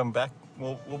bring some back.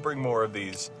 We'll bring more of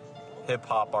these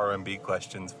hip-hop R&B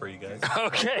questions for you guys.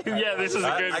 Okay, yeah, this is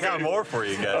a good I got more for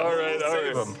you guys. All right,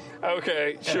 Save all right. 'em.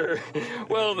 Okay, sure.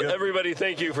 Well, everybody,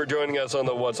 thank you for joining us on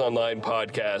the What's Online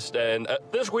podcast. And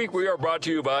this week we are brought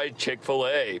to you by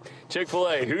Chick-fil-A.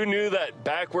 Chick-fil-A, who knew that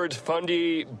backwards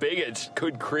fundy bigots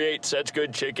could create such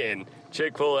good chicken?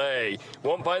 Chick-fil-A.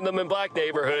 Won't find them in black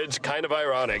neighborhoods. Kind of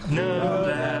ironic. No,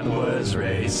 that was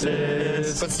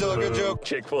racist. But still a good joke.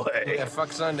 Chick-fil-A. Yeah,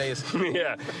 fuck Sundays.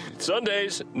 Yeah.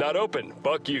 Sundays, not open.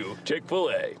 Fuck you.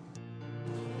 Chick-fil-A.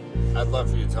 I'd love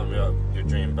for you to tell me about your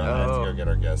dream, but I have to go get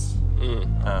our guests.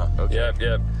 Okay.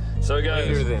 Yep. So,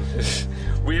 guys,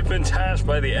 we've been tasked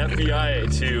by the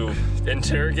FBI to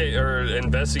interrogate or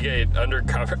investigate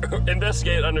undercover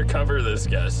this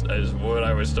guest, is what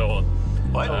I was told.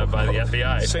 What? By the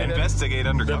FBI. Investigate The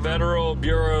undercover. Federal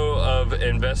Bureau of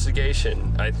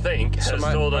Investigation, I think, has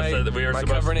told us that we are my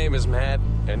supposed cover name is Matt,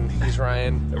 and he's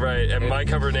Ryan. Right, and my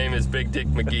cover name is Big Dick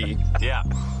McGee. Yeah.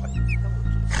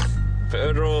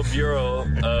 Federal Bureau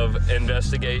of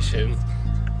Investigation.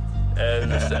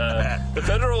 And the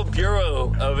Federal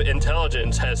Bureau of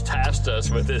Intelligence has tasked us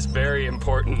with this very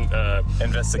important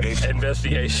Investigation.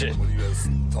 investigation. What are you guys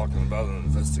talking about, an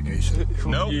investigation?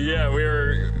 Nope. Yeah,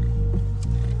 we're...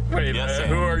 Wait, Yes,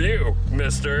 who are you,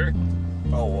 mister?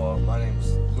 Oh, my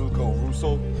name's Luco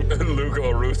Ruso.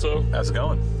 Luco Ruso? How's it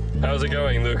going? How's it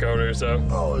going, Luco Ruso?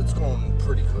 Oh, it's going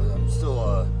pretty good. I'm still,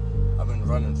 I've been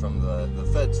running from the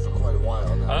feds for quite a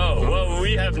while now. Oh, well,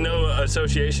 we have no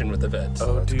association with the vets.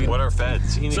 Oh, dude. What are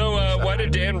feds? So, why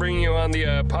did Dan bring you on the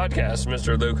podcast,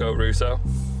 Mr. Luco Ruso?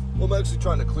 Well, I'm actually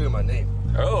trying to clear my name.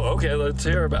 Oh, okay, let's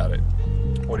hear about it.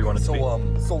 What do you want it to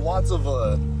be? So lots of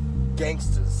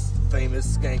gangsters,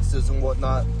 famous gangsters and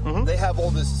whatnot, they have all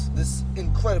this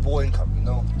incredible income, you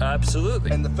know?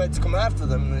 Absolutely. And the feds come after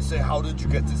them and they say, how did you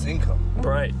get this income?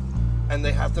 Right. And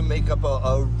they have to make up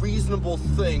a reasonable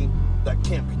thing that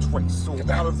can't be traced. So a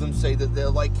lot of them say that they're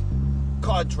like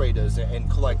card traders and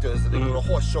collectors, and they go to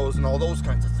horse shows and all those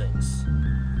kinds of things.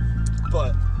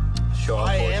 But Show off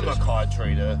I am a horses. card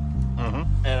trader,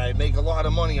 and I make a lot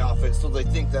of money off it, so they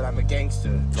think that I'm a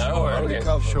gangster. Oh, okay.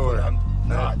 Undercover, Sure. but I'm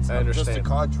not. I I'm just a understand.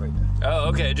 card trader. Oh,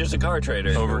 okay, just a car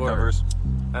trader. Overcovers.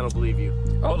 I don't believe you.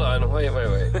 Hold on, wait.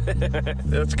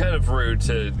 That's kind of rude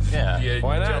to Yeah.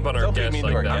 Why not? jump on our Don't be guest mean to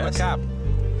like our that. I'm a Yes. cop.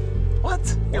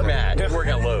 What? You're mad. You work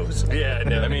at Lowe's. Yeah,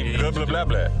 no. I mean, blah, blah, blah,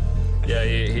 blah. Yeah,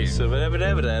 he, So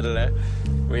whatever.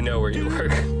 we know where you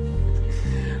work.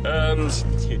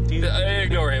 I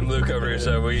ignore him, Luco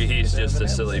Russo. He's just a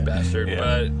silly bastard.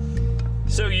 Yeah.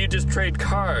 But so you just trade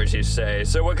cars, you say?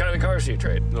 So what kind of cars do you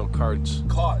trade? No cards.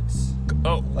 Cards.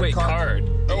 Oh, wait, card. card.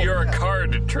 Oh, You're yeah. a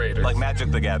card trader. Like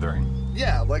Magic the Gathering.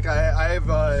 Yeah, like I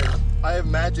have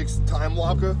Magic's Time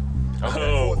Walker.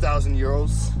 Oh. 4,000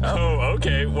 euros. Oh,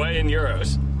 okay. Why in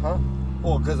euros? Huh?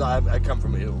 Well, because I come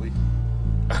from Italy.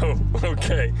 Oh,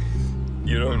 okay.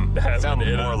 You don't have Sound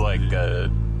an more like a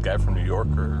guy from New York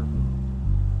or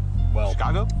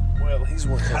Chicago? Well, he's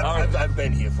working. I've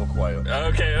been here for quite a while.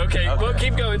 Okay. Well,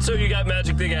 keep going. So you got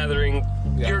Magic the Gathering.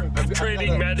 Yeah. You're I've trading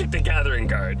got a- Magic the Gathering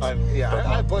cards. I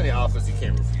have plenty of offers you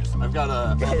can't refuse. I've got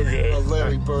Okay. a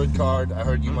Larry Bird card. I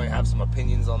heard you might have some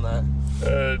opinions on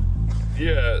that.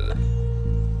 Yeah.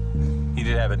 He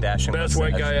did have a dashing Best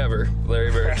white mustache. guy ever,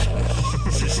 Larry Bird.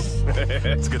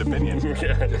 That's a good opinion.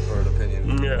 Yeah. Bird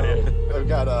opinion. Yeah. I've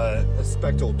got a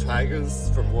Spectral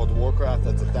Tigers from World of Warcraft.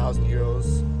 That's 1,000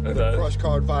 euros. I The thought- Crush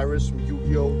Card Virus from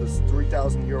Yu-Gi-Oh! That's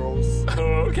 3,000 euros. Oh,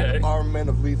 okay. Armament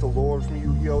of Lethal Lord from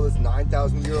Yu-Gi-Oh! That's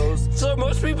 9,000 euros. So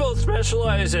most people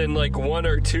specialize in like one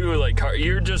or two like cards.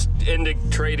 You're just into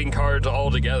trading cards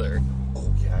altogether.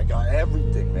 Oh yeah, I got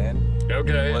everything, man.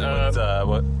 Okay.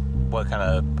 What kind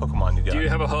of Pokemon you got? Do you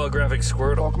have a holographic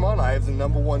Squirtle? Pokemon. I have the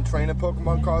 #1 trainer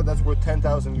Pokemon card. That's worth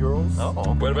 10,000 euros.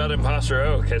 Oh, What about Imposter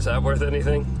Oak? Is that worth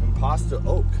anything? Imposter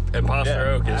Oak. Imposter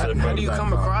Yeah. Oak is a How do you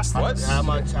come across What? this? How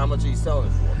much are you selling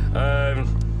it for?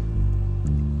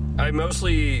 I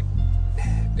mostly.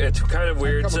 It's kind of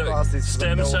weird. come So across these stem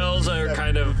like no cells are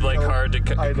kind of like hard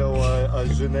to. I know a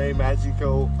Janae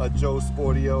Magico, a Joe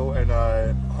Sportio, and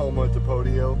a Homer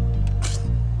DePodio.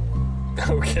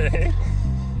 Okay.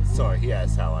 Sorry, he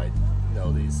asked how I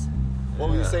know these. What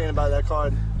were you saying about that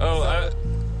card? Oh,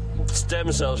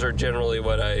 stem cells are generally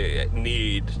what I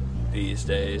need these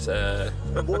days.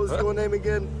 What was your name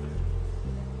again?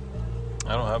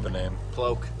 I don't have a name.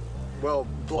 Pluck. Well,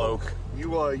 Pluck.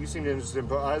 You seem interested,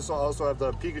 but I also have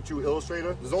the Pikachu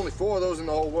Illustrator. There's only 4 of those in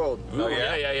the whole world. Oh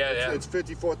yeah. It's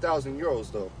 54,000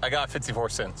 euros though. I got 54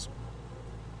 cents.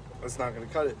 That's not gonna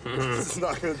cut it. It's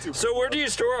not gonna do. So where do you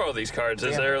store all these cards?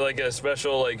 Is there like a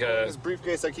special like a? This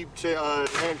briefcase I keep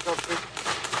handcuffed in.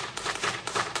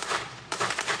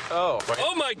 Oh.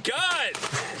 Oh my God!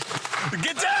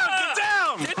 Get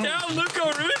down! Get down, Luco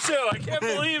Ruso! I can't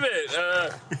believe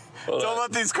it. Don't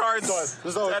let these cards.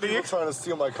 There's always people trying to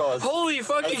steal my cards. Holy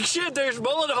fucking shit! There's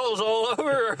bullet holes all over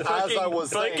our As fucking I was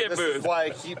saying, blanket this booth. is why I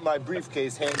keep my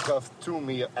briefcase handcuffed to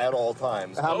me at all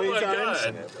times. How many times?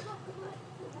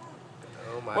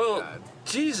 Oh my Well, God.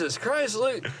 Jesus Christ!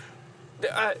 Look,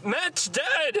 Matt's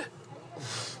dead.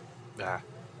 Ah.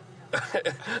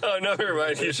 Oh no, never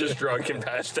mind. He's just drunk and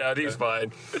passed out. He's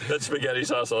fine. That's spaghetti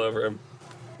sauce all over him.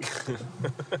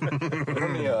 Let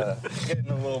me get in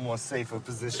a little more safer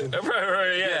position.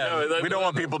 Right. Yeah. No, we don't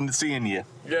want people seeing you.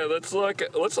 Yeah, let's look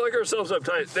ourselves up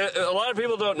tight. A lot of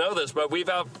people don't know this, but we've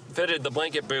outfitted the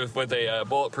blanket booth with a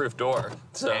bulletproof door.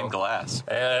 So, And glass.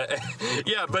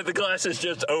 yeah, but the glass is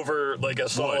just over like a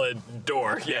solid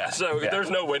door. Yeah, so there's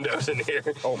no windows in here.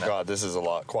 Oh God, this is a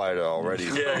lot quieter already.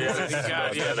 Yeah.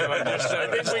 God, yeah, no, I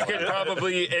think we could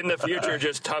probably in the future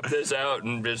just top this out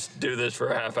and just do this for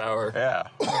a half hour. Yeah.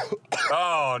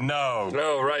 Oh, no.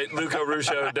 Oh, right. Luco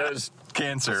Russo does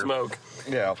Cancer. smoke.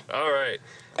 Yeah. All right.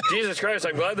 Jesus Christ,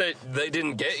 I'm glad that they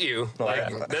didn't get you.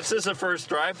 Like, this is the first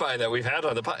drive-by that we've had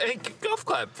on the pod. Hey, golf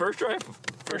clap. First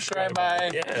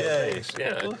drive-by. Yeah. Yay.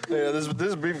 Yeah. Yeah,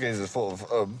 this briefcase is full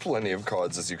of plenty of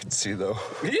cards, as you can see, though.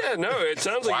 Yeah, no, it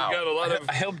sounds like you got a lot of...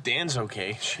 I hope Dan's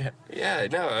okay. Shit. Yeah,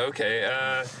 no,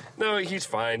 okay. No, he's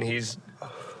fine. His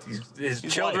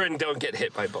children don't get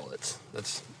hit by bullets.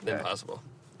 That's impossible.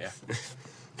 Yeah.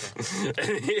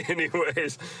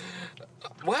 Anyways,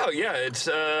 wow, yeah, it's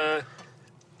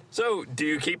so do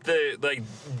you keep do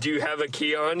you have a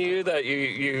key on you that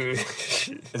you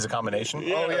Is a combination?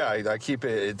 Yeah. Oh yeah, I keep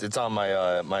it. It's on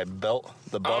my my belt,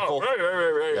 the buckle. Oh,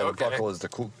 right. Yeah, Okay. the buckle is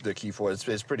the key for it.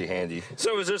 It's pretty handy.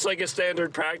 So is this like a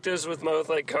standard practice with most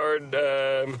like card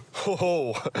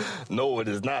Oh no, it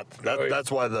is not. Oh, yeah. That's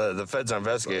why the feds are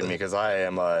investigating me, because I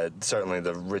am certainly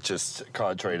the richest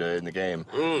card trader in the game.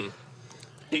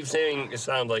 Keep saying it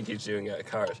sounds like he's doing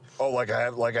cars. Oh, like I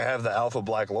have the Alpha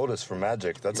Black Lotus from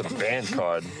Magic. That's a banned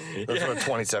card. That's for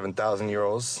 27,000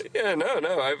 euros. Yeah, no,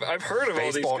 I've heard of all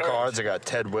these Baseball cards. cards. I got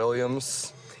Ted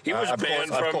Williams. He was banned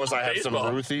from Of course, I have baseball.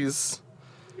 some Ruthies.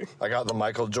 I got the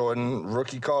Michael Jordan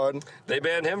rookie card. They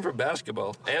banned him from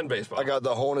basketball and baseball. I got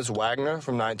the Honus Wagner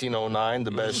from 1909,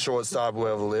 the best shortstop who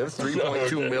ever lived,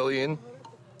 3.2 million.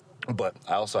 But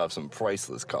I also have some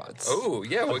priceless cards. Oh,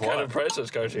 yeah, what kind of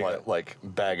priceless cards you got? Like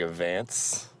Bag of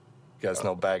Vance. You guys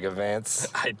know Bag of Vance?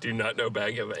 I do not know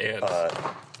Bag of Ants.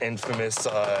 Infamous.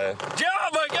 Oh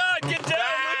my God! Get down,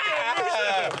 Luco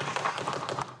Russo!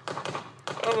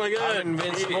 Oh my God! I'm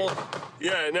invincible.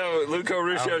 Yeah, no, Luco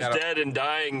Russo's gotta- dead and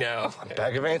dying now.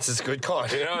 Bag of Vance is a good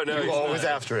card. No, You're he's always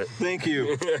not. after it. Thank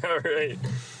you. All right.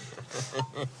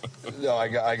 No,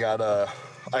 I got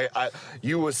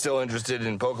you were still interested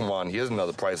in Pokemon. Here's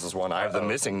another priceless one. I have the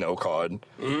Missing No card.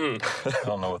 I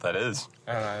don't know what that is.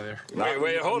 I don't either.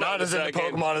 Wait, hold on Not a as into second.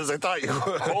 Pokemon as I thought you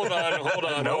would.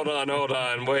 Hold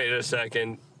on. Wait a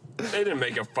second. They didn't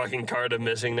make a fucking card of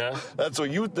Missing Now. That's what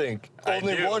you think. I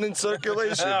Only do. one in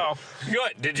circulation. Oh.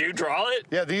 What? Did you draw it?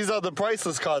 Yeah, these are the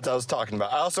priceless cards I was talking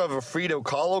about. I also have a Frida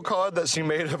Kahlo card that she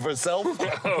made of herself.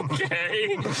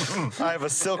 Okay. I have a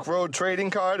Silk Road trading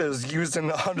card. It was used in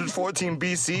 114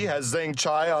 BC. Has Zhang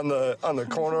Chai on the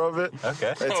corner of it.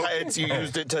 Okay. It's you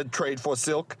used it to trade for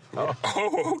silk. Oh,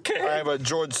 okay. I have a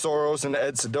George Soros and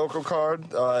Ed Sudoku card.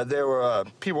 There were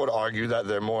people would argue that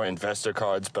they're more investor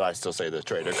cards, but I still say they're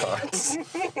trader cards.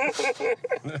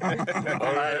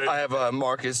 I have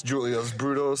Marcus Julius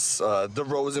Brutus, the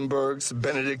Rosenbergs,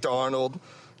 Benedict Arnold,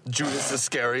 Judas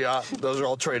Iscariot. Those are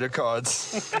all trader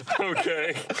cards.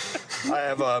 Okay. I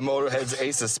have Motorhead's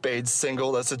Ace of Spades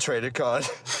single. That's a trader card.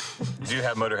 Do you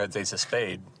have Motorhead's Ace of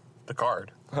Spade, the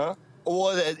card? Huh?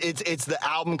 Well, it's the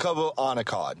album cover on a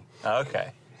card.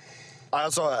 Okay. I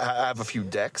also have a few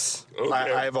decks. Okay.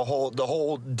 I have the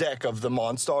whole deck of the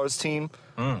Monstars team.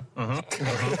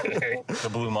 The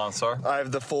Blue Monstar. I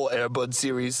have the full Airbud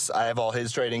series. I have all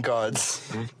his trading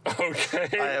cards. Okay.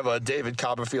 I have David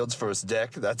Copperfield's first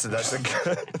deck. That's a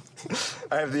good.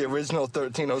 I have the original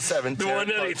 1307. The one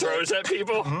that he throws at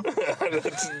people?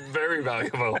 That's very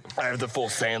valuable. I have the full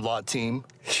Sandlot team.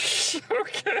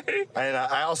 Okay. And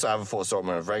I also have a full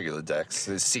assortment of regular decks.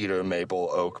 There's Cedar, Maple,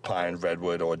 Oak, Pine,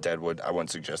 Redwood, or Deadwood. I wouldn't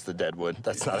suggest the Deadwood.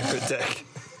 That's not a good deck.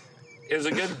 It was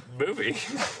a good movie.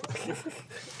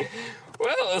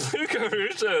 Well, Luco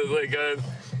Ruso,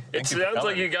 it sounds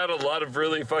like you got a lot of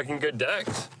really fucking good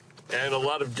decks. And a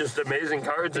lot of just amazing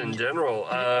cards in general.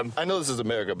 I know this is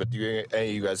America, but do any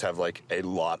of you guys have a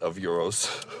lot of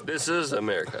euros? This is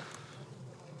America.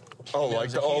 Oh,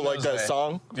 like that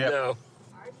song? Yeah. No.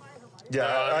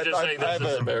 Yeah, I'm just saying this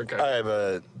is America. I have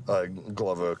a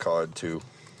Glover card too.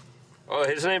 Oh,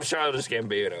 his name's Childish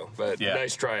Gambino, but Yeah.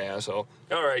 nice try, asshole.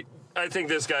 All right. I think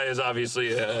this guy is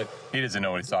obviously He doesn't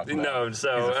know what he's talking about. no, He's a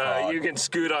so fraud. you can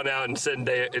scoot on out and send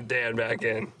Dan back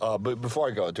in. But before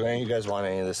I go, do any of you guys want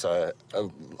any of this? I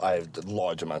have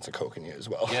large amounts of coke in here as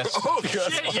well. Yes. Oh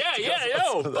shit! Yeah,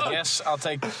 yo! Fuck. Yes, I'll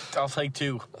take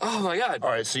 2. Oh my god! All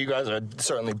right, so you guys are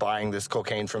certainly buying this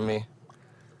cocaine from me.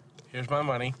 Here's my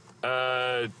money.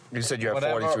 You said you have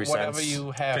Whatever, 43 cents. whatever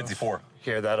you have. 54.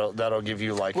 Here, that'll give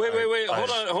you like. Wait! Hold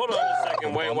on a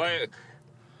second. Wait,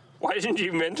 why didn't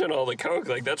you mention all the coke?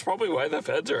 That's probably why the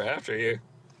feds are after you.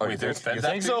 Oh, Wait, you there's think, feds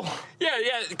you think so?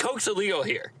 Yeah, coke's illegal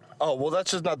here. Oh, well,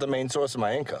 that's just not the main source of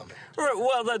my income. Right,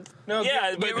 well, that No, yeah,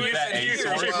 give- but give you me that should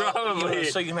answer. probably.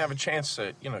 So you can have a chance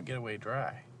to, get away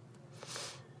dry.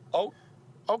 Oh,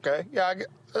 okay. Yeah,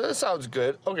 that sounds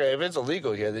good. Okay, if it's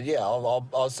illegal here, then yeah,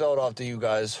 I'll sell it off to you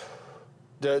guys.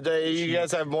 Do you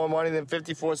guys have more money than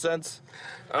 54 cents?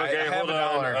 Okay, I have hold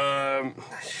on.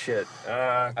 Shit.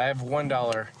 I have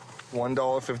 $1.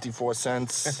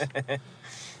 $1.54.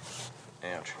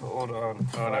 Ouch. Hold on.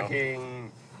 Oh, no.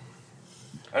 Fucking.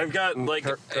 I've got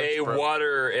Kirk's a broke.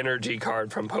 water energy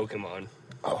card from Pokemon.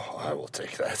 Oh, I will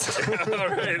take that. All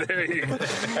right, there you go.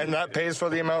 And that pays for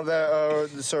the amount that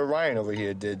Sir Ryan over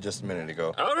here did just a minute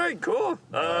ago. All right, cool.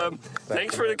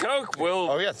 Thanks for the coke.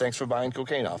 Oh yeah, thanks for buying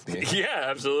cocaine off me. Yeah,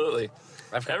 absolutely.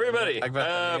 I've got Everybody, I've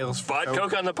got the meals bought for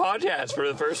coke on the podcast for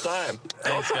the first time.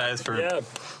 Thanks, guys, for Yeah.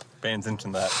 paying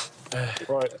attention to that.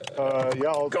 Right.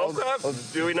 Yeah. Golf clap?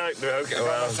 Do we not? Okay,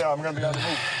 well. I'm gonna be on the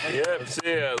move. Yep,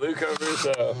 see ya. Luco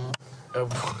Ruso.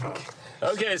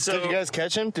 Okay, so. Did you guys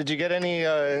catch him? Did you get any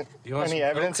want some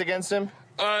evidence against him?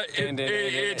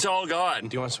 It's all gone.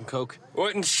 Do you want some Coke?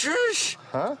 What? Shush!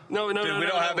 Huh? No, Dude, we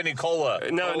don't have any cola.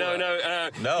 No.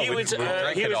 No, he we was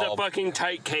drank he it was all. a fucking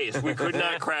tight case. We could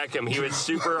not crack him. He was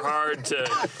super hard to.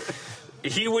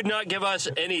 He would not give us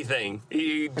anything.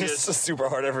 He It's just super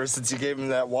hard ever since you gave him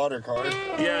that water card.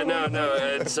 yeah no.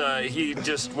 It's he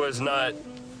just was not.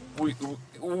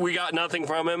 We got nothing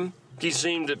from him. He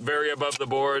seemed very above the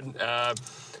board.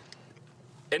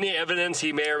 Any evidence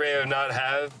he may or may not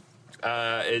have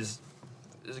is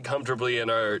comfortably in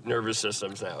our nervous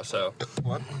systems now. So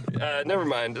What? never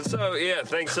mind. So yeah,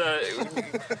 thanks.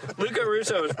 Luco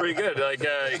Ruso was pretty good.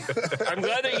 I'm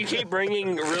glad that you keep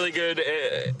bringing really good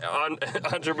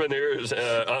entrepreneurs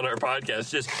on our podcast.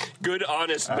 Just good,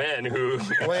 honest men who.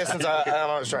 Well, yeah, since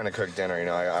I'm just trying to cook dinner,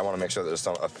 I want to make sure there's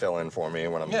a fill-in for me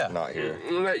when I'm not here.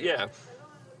 Yeah,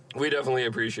 we definitely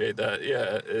appreciate that.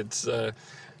 Yeah, it's.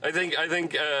 I think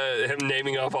him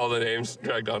naming off all the names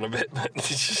dragged on a bit, but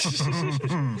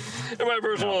in my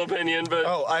personal opinion. But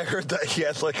Oh, I heard that he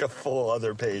had a full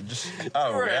other page.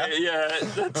 Oh, right, yeah,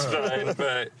 that's fine.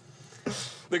 But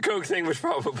the Coke thing was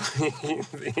probably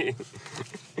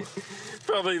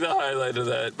the highlight of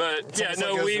that. But yeah,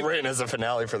 no, It's we written as a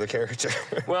finale for the character.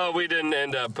 well, we didn't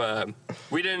end up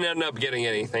getting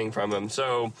anything from him.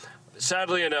 So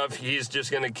sadly enough, he's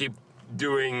just gonna keep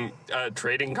doing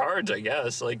trading cards, I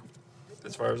guess.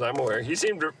 As far as I'm aware, he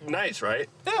seemed nice, right?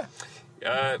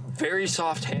 Yeah. Very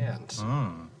soft hands.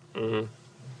 Mm-hmm.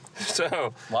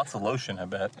 So Lots of lotion, I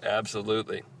bet.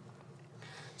 absolutely.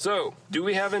 So, do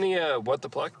we have any what the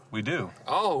pluck? We do.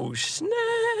 Oh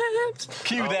snaps!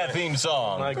 Cue that theme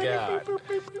song. My God.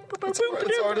 It's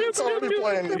already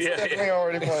playing. It's Yeah, definitely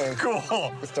already playing.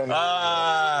 Cool. It's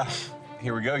done.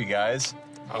 Here we go, you guys.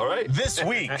 All right. This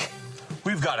week,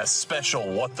 we've got a special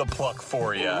What the Pluck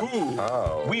for you.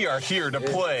 Oh. We are here to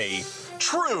play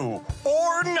True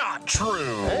or Not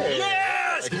True.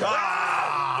 Yes!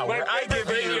 Where I give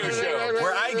radio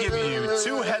show. you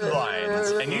two headlines,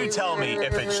 and you tell me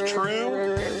if it's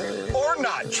true or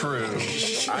not true.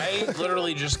 I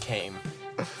literally just came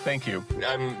Thank you.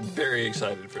 I'm very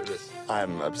excited for this.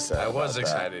 I'm upset. I was about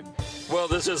that. excited. Well,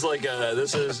 this is like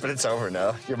But it's over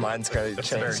now. Your mind's kind of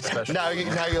very changed. special. Now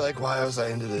you're like, why was I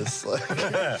into this?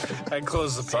 Like, I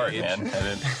closed the page. Sorry, man.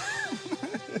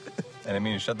 I didn't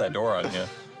mean to shut that door on you.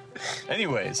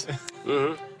 Anyways,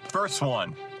 first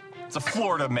one. It's a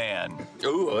Florida man.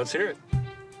 Ooh, let's hear it.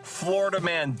 Florida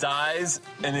man dies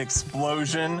in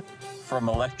explosion from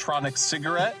electronic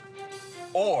cigarette,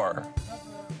 or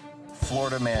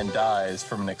Florida man dies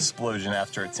from an explosion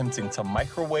after attempting to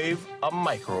microwave a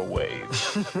microwave.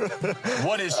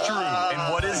 What is true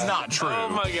and what is not true? Oh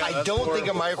my god. I don't think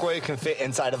a microwave can fit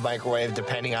inside a microwave,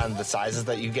 depending on the sizes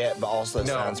that you get. But also, it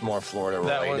No. sounds more Florida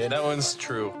related. That one's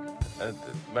true.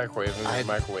 Microwave.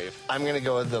 Microwave. I'm gonna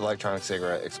go with the electronic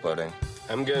cigarette exploding.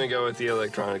 I'm gonna go with the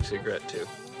electronic cigarette too.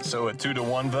 So a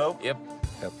 2-1 vote. Yep.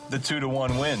 The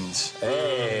 2-1 wins.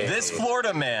 Hey. This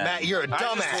Florida man. Matt, you're a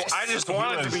dumbass. I just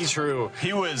want it to be true.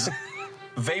 He was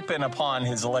vaping upon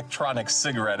his electronic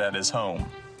cigarette at his home.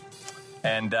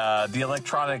 And the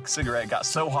electronic cigarette got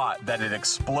so hot that it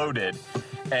exploded,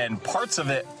 and parts of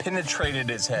it penetrated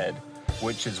his head,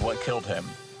 which is what killed him.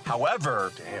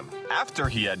 However, after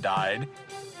he had died,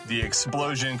 the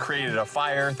explosion created a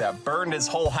fire that burned his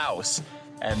whole house,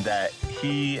 and that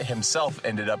he himself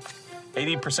ended up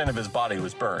 80% of his body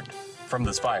was burned from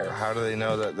this fire. How do they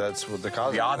know that that's what the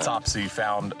cause? The of it? autopsy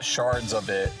found shards of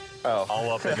it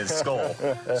all up in his skull.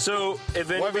 So if What if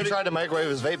he anybody, tried to microwave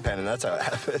his vape pen and that's how it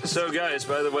happened? so guys,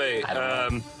 by the way,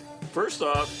 first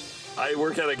off, I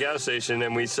work at a gas station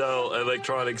and we sell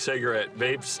electronic cigarette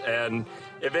vapes, and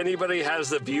if anybody has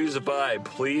the views to buy,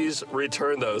 please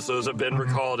return those. Those have been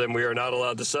recalled, and we are not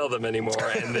allowed to sell them anymore,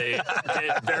 and they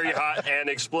get very hot and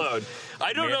explode.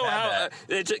 I don't know how.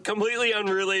 It's completely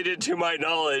unrelated to my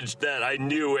knowledge that I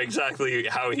knew exactly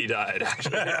how he died,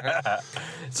 actually.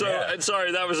 So,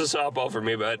 sorry, that was a softball for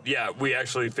me, but yeah, we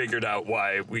actually figured out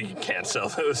why we can't sell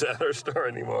those at our store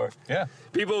anymore. Yeah.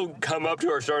 People come up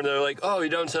to our store and they're like, "Oh, you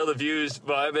don't sell the Views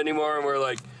Vibe anymore," and we're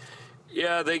like,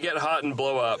 "Yeah, they get hot and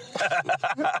blow up."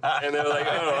 And they're like,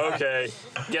 "Oh, okay.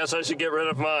 Guess I should get rid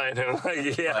of mine." And I'm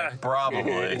like, "Yeah,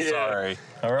 Probably. Yeah. Sorry.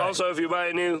 All right. Also, if you buy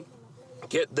a new,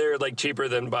 they're like cheaper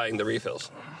than buying the refills.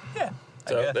 yeah.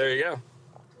 So there you go.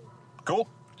 Cool.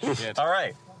 All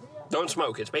right. Don't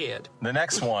smoke; it's bad. The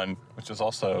next one, which is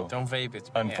also Don't vape. It's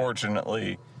bad.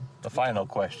 unfortunately the final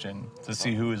question to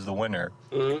see who is the winner.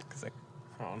 Because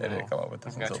Oh, I didn't no. come up with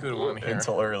this I've got 2-1 here.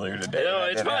 until earlier today. No, I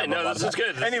it's didn't fine. have a No, lot this of is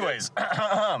good. time. Anyways,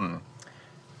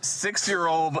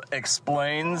 6-year-old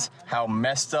explains how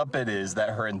messed up it is that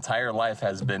her entire life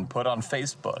has been put on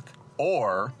Facebook.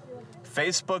 Or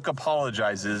Facebook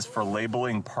apologizes for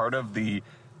labeling part of the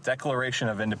Declaration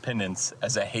of Independence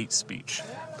as a hate speech.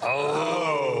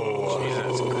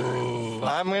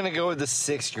 I'm gonna go with the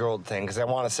 6-year-old thing because I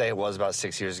want to say it was about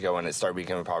 6 years ago when it started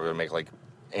becoming popular to make like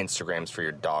Instagrams for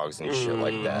your dogs and shit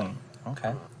like that.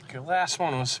 Okay. The last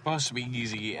one was supposed to be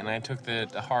easy, and I took the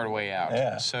hard way out.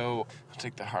 Yeah. So I'll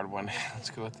take the hard one. Let's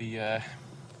go with the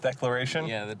Declaration?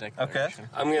 the declaration.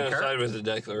 I'm gonna Concur? side with the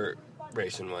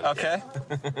Declaration one. Okay.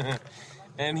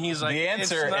 And he's like, The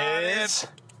answer "It's not is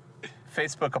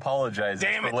Facebook apologizes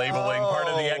Damn for it. labeling part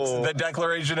of Oh. the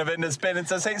Declaration of Independence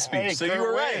as hate speech. So you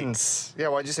were right. Yeah,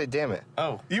 why'd you say damn it?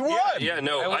 Oh, You won. Yeah,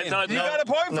 no, I I win. thought You no. got a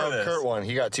point No, for this. Kurt won.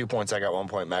 He got 2 points. I got 1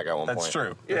 point. Matt got 1 point. That's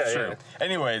true. Yeah, That's yeah. true.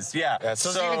 Anyways, yeah. Yeah,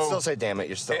 so you can still say damn it.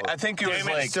 You're still. I think it was Damn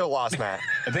it, like you still lost, Matt.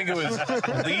 I think it was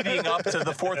leading up to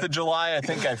the 4th of July. I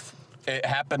think it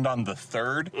happened on the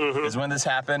 3rd is when this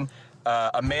happened.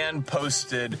 A man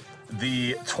posted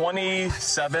the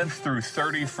 27th through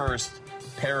 31st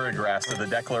paragraphs of the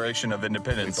Declaration of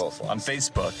Independence both on lost.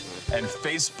 Facebook, and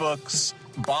Facebook's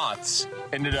bots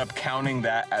ended up counting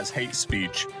that as hate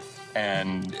speech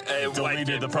and Wiped deleted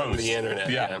it the from post. the internet,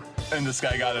 yeah. And this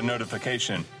guy got a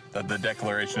notification that the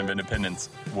Declaration of Independence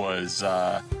was,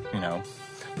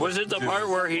 Was it the part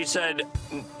where he said,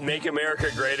 "Make America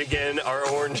Great Again"? Our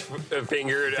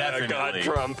orange-fingered God Definitely.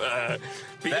 Trump.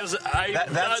 Because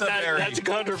that's that's a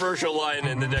controversial line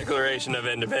in the Declaration of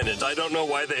Independence. I don't know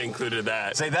why they included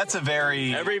that. say that's a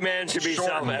very Every man should be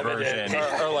shortened self-evident.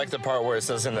 version. Or like the part where it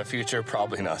says in the future,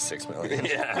 probably not 6 million.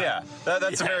 Yeah. Yeah,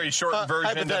 that's a very short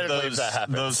version of hypothetically, if that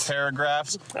happens. those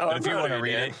paragraphs. Oh, But if you I'm want to proud of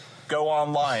read you, it, Dan. go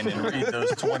online and read those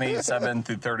 27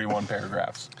 through 31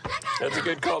 paragraphs. That's a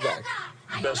good callback.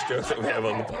 Best joke that we have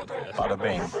on the podcast. Bada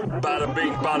bing. Bada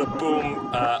bing, bada boom.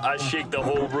 I shake the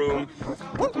whole room.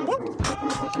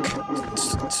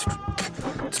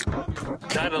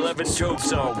 9/11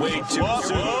 jokes are way too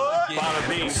soon. Bada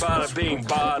bing,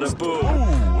 bada boom.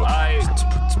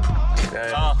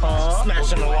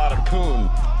 Smashing a lot of poon.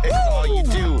 It's all you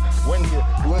do when you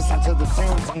listen to the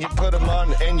tunes and you put them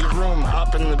on in your room,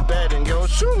 hop in the bed and go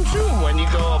shoom shoom when you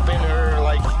go up in her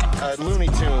like a Looney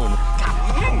Tune.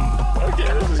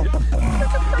 Okay, this is good.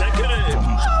 That could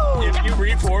have, if you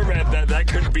reformat that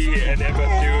could be an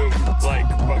MF Doom like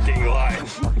fucking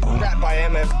line. Rap by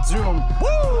MF Doom.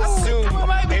 Woo!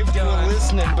 Assume if you're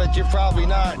listening, but you're probably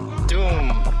not.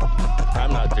 Doom.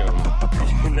 I'm not Doom.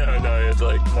 No, it's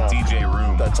like DJ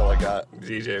Room. That's all I got.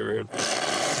 DJ Rune.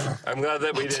 I'm glad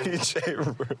that we didn't. DJ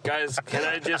Room. Guys, can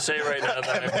I just say right now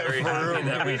that I'm very happy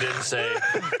that we didn't say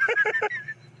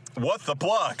What the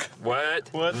Pluck? what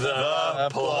the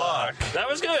Pluck. That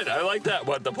was good. I like that.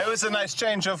 What the Pluck. It was a nice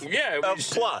change of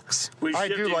plucks. We I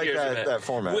do shifted like gears a that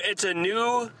format. It's a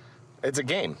new. It's a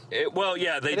game. They It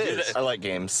do is. that. I like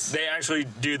games. They actually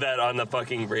do that on the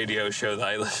fucking radio show that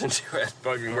I listen to at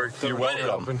fucking work. You're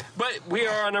welcome. But we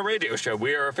are on a radio show.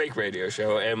 We are a fake radio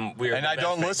show, and we are. And I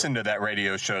don't listen to that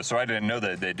radio show, so I didn't know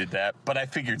that they did that. But I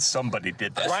figured somebody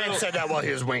did that. Ryan said that while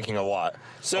he was winking a lot.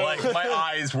 So Like my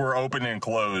eyes were open and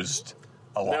closed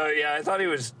a lot. no, yeah, I thought he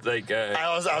was like.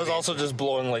 I was also just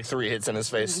blowing like 3 hits in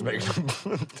his face to make him.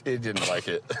 He didn't like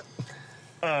it.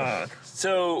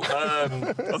 So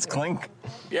Let's clink.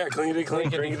 yeah, clinkety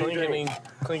clink, Clinkety, drinkety drink.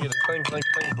 clinkety, clink, clink,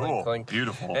 clink, Cool. clink, clink.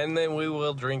 Beautiful. And then we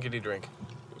will drinkety drink.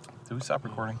 Did we stop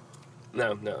recording?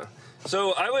 No.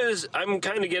 So I'm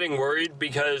kind of getting worried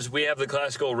because we have the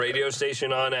classical radio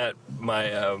station on at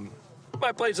my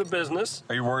my place of business.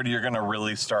 Are you worried you're going to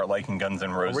really start liking Guns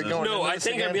N' Roses? going- No, into I this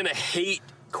think I'm again? gonna hate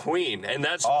Queen, and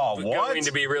that's what? going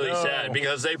to be really No. sad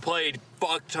because they played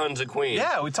fuck tons of Queen.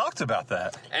 Yeah, we talked about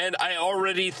that. And I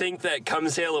already think that "Come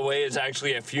Sail Away" is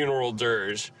actually a funeral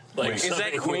dirge. Like, Wait, is Is that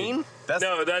something- Queen?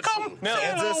 No, that's No.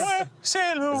 Kansas?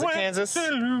 Sail Is it Kansas?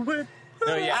 No,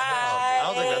 yeah. I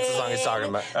don't think that's the song he's talking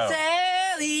about.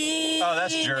 Oh,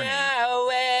 that's Journey.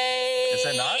 Is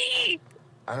that not?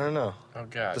 I don't know. Oh,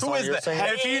 God. The Who song is you're that? singing?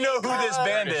 If you know who this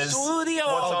band is, what's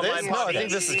on my This? No, I think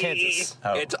podcast? this is Kansas.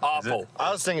 Oh, It's is awful. it?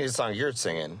 I was singing the song you're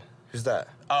singing. Who's that?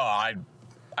 Oh, I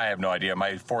have no idea.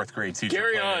 My 4th grade teacher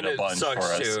Carry played On, it a it bunch for sucks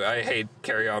us. too. I hate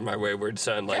Carry On My Wayward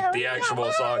Son, like the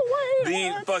actual song.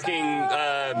 The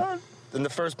fucking In the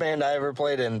first band I ever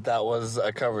played in, that was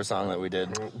a cover song that we did.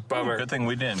 bummer. Good thing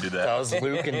we didn't do That that. was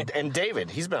Luke and David.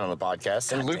 He's been on the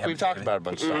podcast. And Luke, damn we've talked David. about it a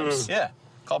bunch of times. Yeah,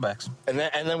 callbacks. And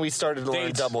then we started to learn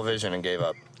Dates. double vision and gave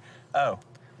up. Oh,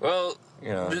 Well, You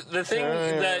know. the thing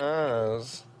that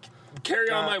Carry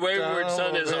On My Wayward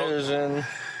Son is vision.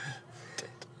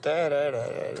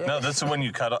 no, this is when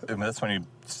you cut. That's when you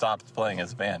stopped playing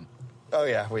as a band. Oh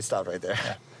yeah, we stopped right there.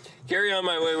 Carry On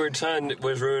My Wayward Son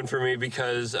was ruined for me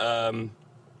because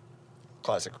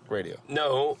Classic radio.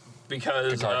 no,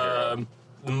 because Guitar Hero.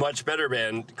 the Much Better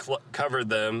Band covered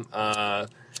them.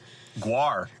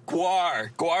 Guar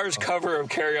Guar's cover of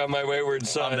Carry On My Wayward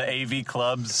Son. on the AV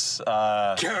clubs.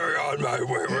 Carry on, my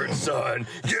wayward son.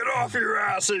 Get off your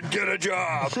ass and get a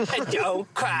job. And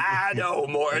don't cry no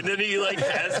more. And then he like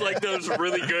has like those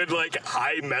really good like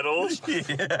high metals,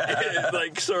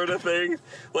 like sort of thing.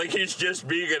 Like he's just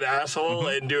being an asshole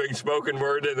and doing spoken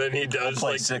word, and then he does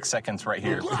Play like 6 seconds right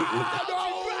here.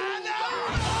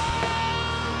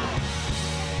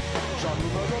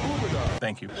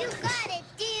 Thank you. You got it,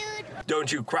 dude.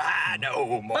 "Don't you cry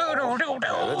no more."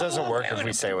 That doesn't work if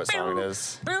we say what song it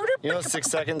is. You know,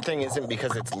 6-second thing isn't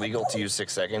because it's legal to use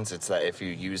 6 seconds. It's that if you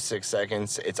use 6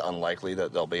 seconds, it's unlikely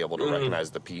that they'll be able to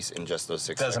recognize the piece in just those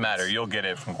 6 seconds. Doesn't matter. You'll get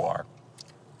it from Guar.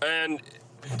 And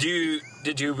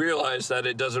did you realize that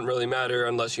it doesn't really matter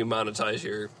unless you monetize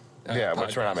your Yeah,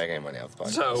 which we're not podcast? making any money off the podcast.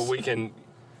 So we can.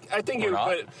 I think We're you not?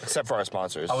 put. Except for our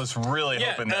sponsors. I was really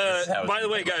Yeah, hoping that. by the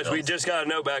way, guys, we just got a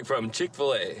note back from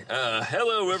Chick-fil-A.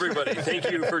 Hello, everybody.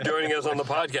 Thank you for joining us on the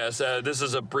podcast. This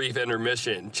is a brief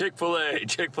intermission. Chick-fil-A.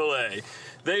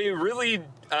 They really...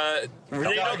 they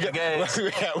don't,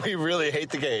 Yeah, we really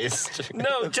hate the gays.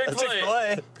 no,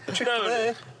 Chick-fil-A.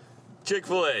 No,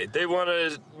 Chick-fil-A. They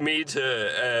wanted me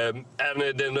to add an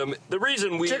addendum. The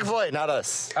reason we... Chick-fil-A, not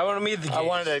us. I want to meet the gays. I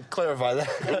wanted to clarify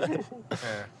that.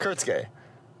 Kurt's gay.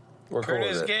 We're cool Kurt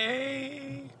with is it.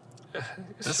 gay.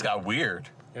 This got weird.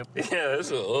 Yeah, this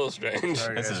is a little strange.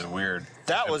 Sorry, This guys. is weird.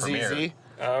 That The was premiere. easy.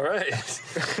 All right.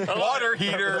 Water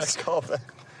heaters. Let's call that.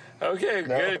 Okay,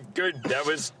 No. good. That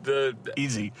was the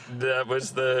Easy.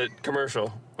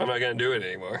 commercial. I'm not going to do it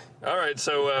anymore. All right,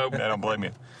 so... I don't blame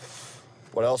you.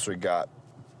 What else we got?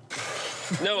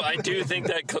 No, I do think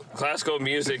that classical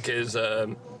music is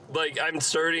like I'm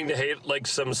starting to hate like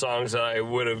some songs that I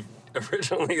would have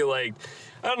originally liked.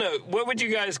 I don't know. What would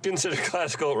you guys consider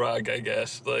classical rock? I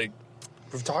guess like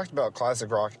We've talked about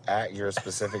classic rock at your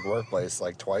specific workplace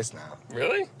like twice now.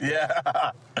 Really? Yeah.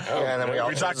 Yeah, and then we all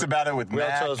We talked about it with We all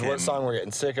Mac chose what and- song we're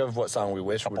getting sick of, what song we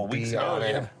wish would weeks be ago. on Oh,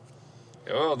 it. yeah.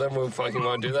 Oh, then we fucking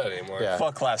won't do that anymore. Yeah.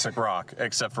 Fuck classic rock,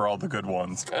 except for all the good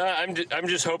ones. I'm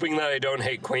just hoping that I don't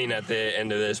hate Queen at the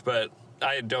end of this, but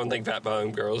I don't think Fat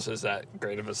Bottom Girls is that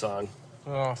great of a song.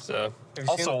 Oh. So,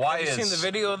 Also, why have you is- seen the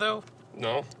video though?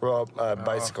 no. Well,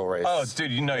 bicycle race. Oh,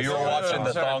 dude, you know, you were watching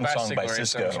the Sorry, thong song Bicycle by Race,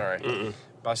 Cisco. I'm sorry.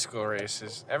 Bicycle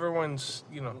races. Everyone's,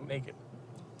 naked.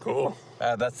 Cool.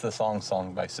 That's the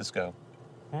song by Cisco.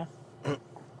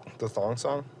 The thong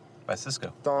song? By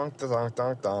Cisco. Dong, dong,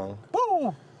 dong, dong.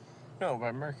 Woo! No,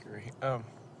 by Mercury. By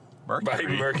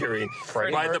Mercury.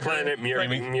 By the planet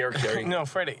Mercury. No,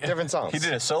 Freddie. Different songs. He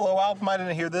did a solo album. I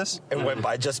didn't hear this. It went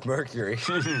by just Mercury.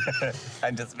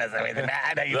 I'm just messing with it.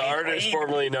 The artist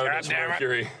formerly known as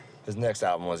Mercury. His next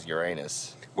album was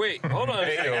Uranus. Wait, hold on.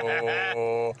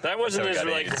 That wasn't his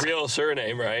real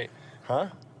surname, right? Huh?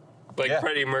 Like Yeah.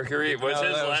 Freddie Mercury was No,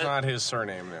 his that was last. not his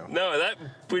surname, no. No, that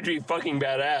would be fucking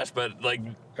badass. But like,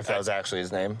 If that was actually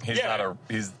his name. He's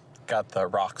got the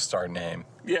rock star name.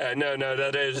 yeah, no,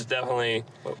 that is definitely.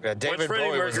 David Freddie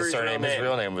Bowie was his Mercury's surname. real His name?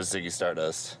 real name was Ziggy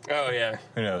Stardust. Oh yeah.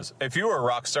 Who knows? If you were a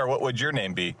rock star, what would your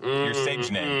name be? Your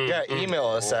stage name? Yeah, email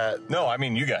us at No, I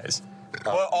mean you guys.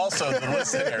 Well, also the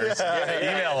listeners.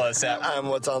 Email us at.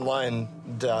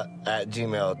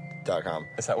 imwhatsonline@gmail.com.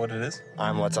 Is that what it is?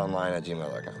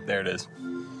 imwhatsonline@gmail.com. There it is.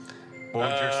 What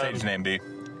would your stage name be?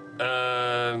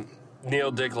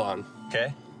 Neil Dicklon.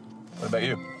 Okay. What about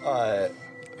you?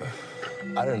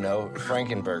 I don't know.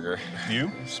 Frankenberger.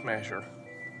 You? Smasher.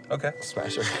 Okay.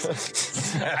 Smasher.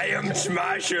 I am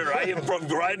Smasher. I am from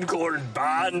Grindcore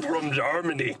Band from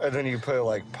Germany. And then you put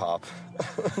like pop.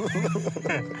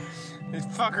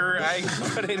 Fucker, I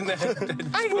put in that.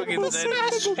 I fucking said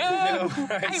no.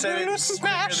 I said it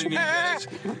smasher.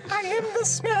 I am the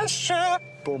smasher.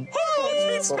 Boom. Watch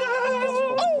me smash.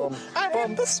 Oh, I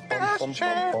am the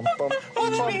smasher.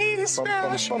 Watch me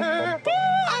smash. I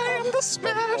am the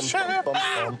smasher. I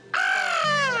am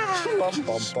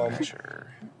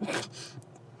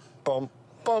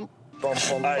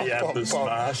the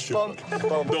Smasher.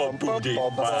 The booty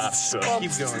master.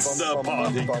 Keep going. The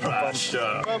body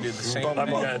crasher. Do the same I'm thing.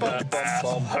 gonna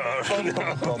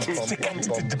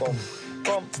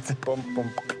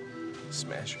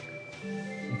Smasher.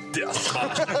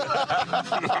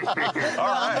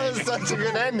 That was such a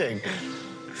good ending.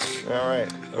 All right.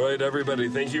 All right, everybody,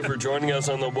 thank you for joining us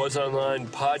on the What's Online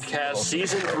podcast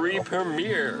season 3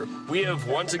 premiere. We have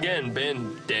once again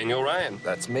been Daniel Ryan.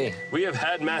 That's me. We have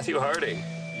had Matthew Harding.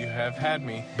 You have had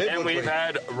me. And we've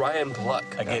had Ryan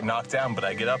Pluck. I get knocked down, but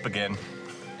I get up again.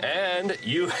 And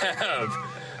you have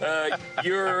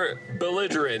your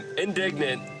belligerent,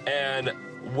 indignant, and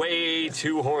way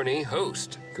too horny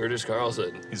host, Curtis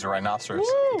Carlson. He's a rhinoceros.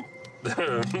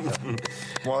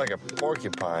 More like a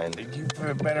porcupine. You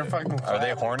better fucking. Are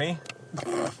they horny?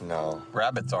 No,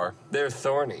 Rabbits are. They're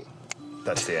thorny.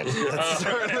 that's the end.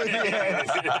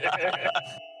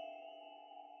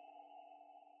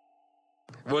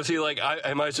 Was he like,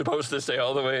 am I supposed to stay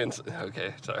all the way?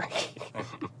 Okay, sorry.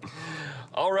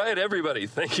 All right, everybody.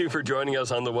 Thank you for joining us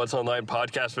on the What's Online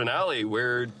podcast finale.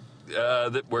 We're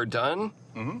done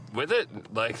with it.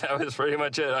 Like, that was pretty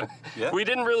much it. Yeah. We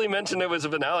didn't really mention it was a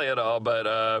finale at all,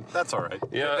 but That's all right.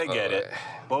 Yeah, They get it.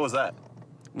 What was that?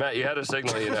 Matt, you had a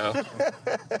signal, you know.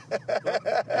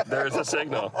 There's a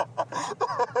signal.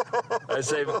 I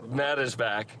say Matt is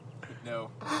back.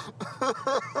 No. Do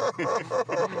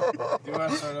you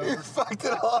want to start over? Fucked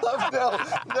it all up.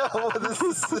 No, this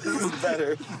is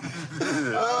better.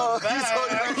 Oh, he's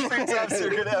holding your finger up so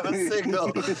you're gonna have a signal.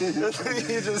 You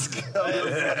just killed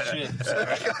it.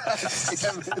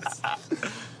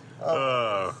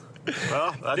 Oh.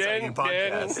 Well, that's how you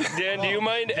podcast. Dan, do you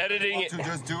mind editing it? To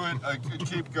just do it,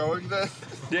 keep going then?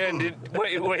 Dan,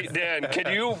 wait, Dan, could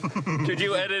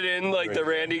you edit in like the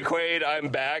Randy Quaid "I'm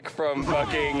back" from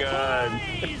fucking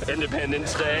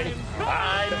Independence Day?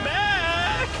 I'm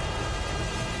back.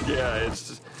 Yeah,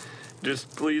 it's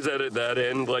just please edit that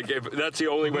in. Like, if that's the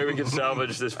only way we can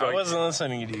salvage this. I wasn't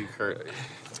listening to you, Kurt.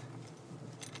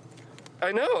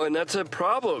 I know, and that's a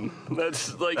problem.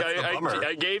 That's like That's the bummer.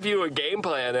 I gave you a game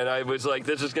plan, and I was like,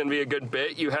 "This is going to be a good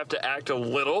bit. You have to act a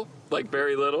little, like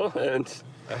very little." And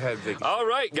I had Vicky. all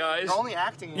right, guys, You're only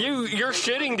acting. your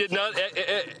shitting did not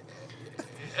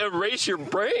erase your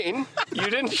brain. You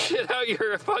didn't shit out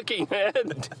your fucking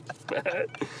head.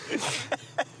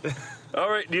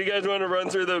 All right, do you guys want to run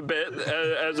through the bit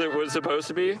as it was supposed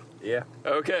to be? Yeah.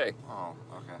 Okay. Oh,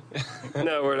 okay.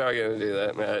 No, we're not going to do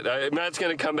that, Matt. Matt's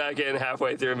going to come back in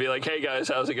halfway through and be like, hey, guys,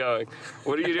 how's it going?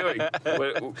 What are you doing?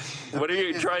 What are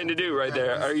you trying to do right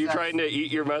there? Are you trying to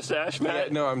eat your mustache,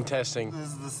 Matt? No, I'm testing. This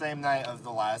is the same night of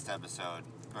the last episode,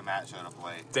 but Matt showed up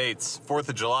late. Dates. 4th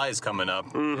of July is coming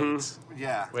up. Dates.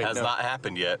 Yeah. Wait, Has no. not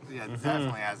happened yet. Yeah, it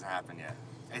definitely hasn't happened yet.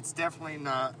 It's definitely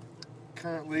not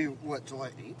currently, July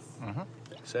 8th?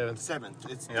 7th.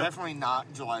 7th. It's definitely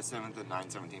not July 7th at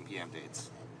 9:17 p.m.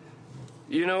 dates.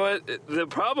 You know what? The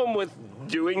problem with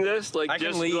doing this, I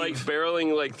can leave.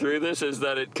 barreling through this, is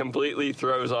that it completely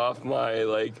throws off my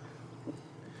like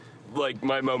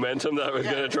my momentum that I was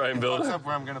gonna try and build. It fucks up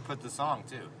where I'm gonna put the song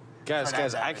too.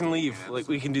 Guys, I can leave. Like,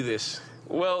 we can do this.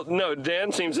 Well, no,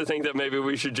 Dan seems to think that maybe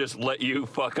we should just let you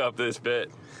fuck up this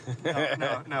bit.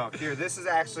 No. Here, this is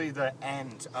actually the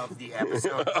end of the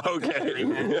episode. Okay.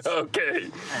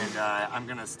 And I'm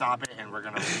gonna stop it, and we're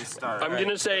gonna restart. I'm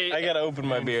gonna say I gotta open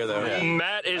my beer though.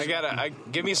 Matt is.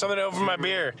 Give me something to open my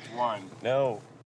beer. 1. No.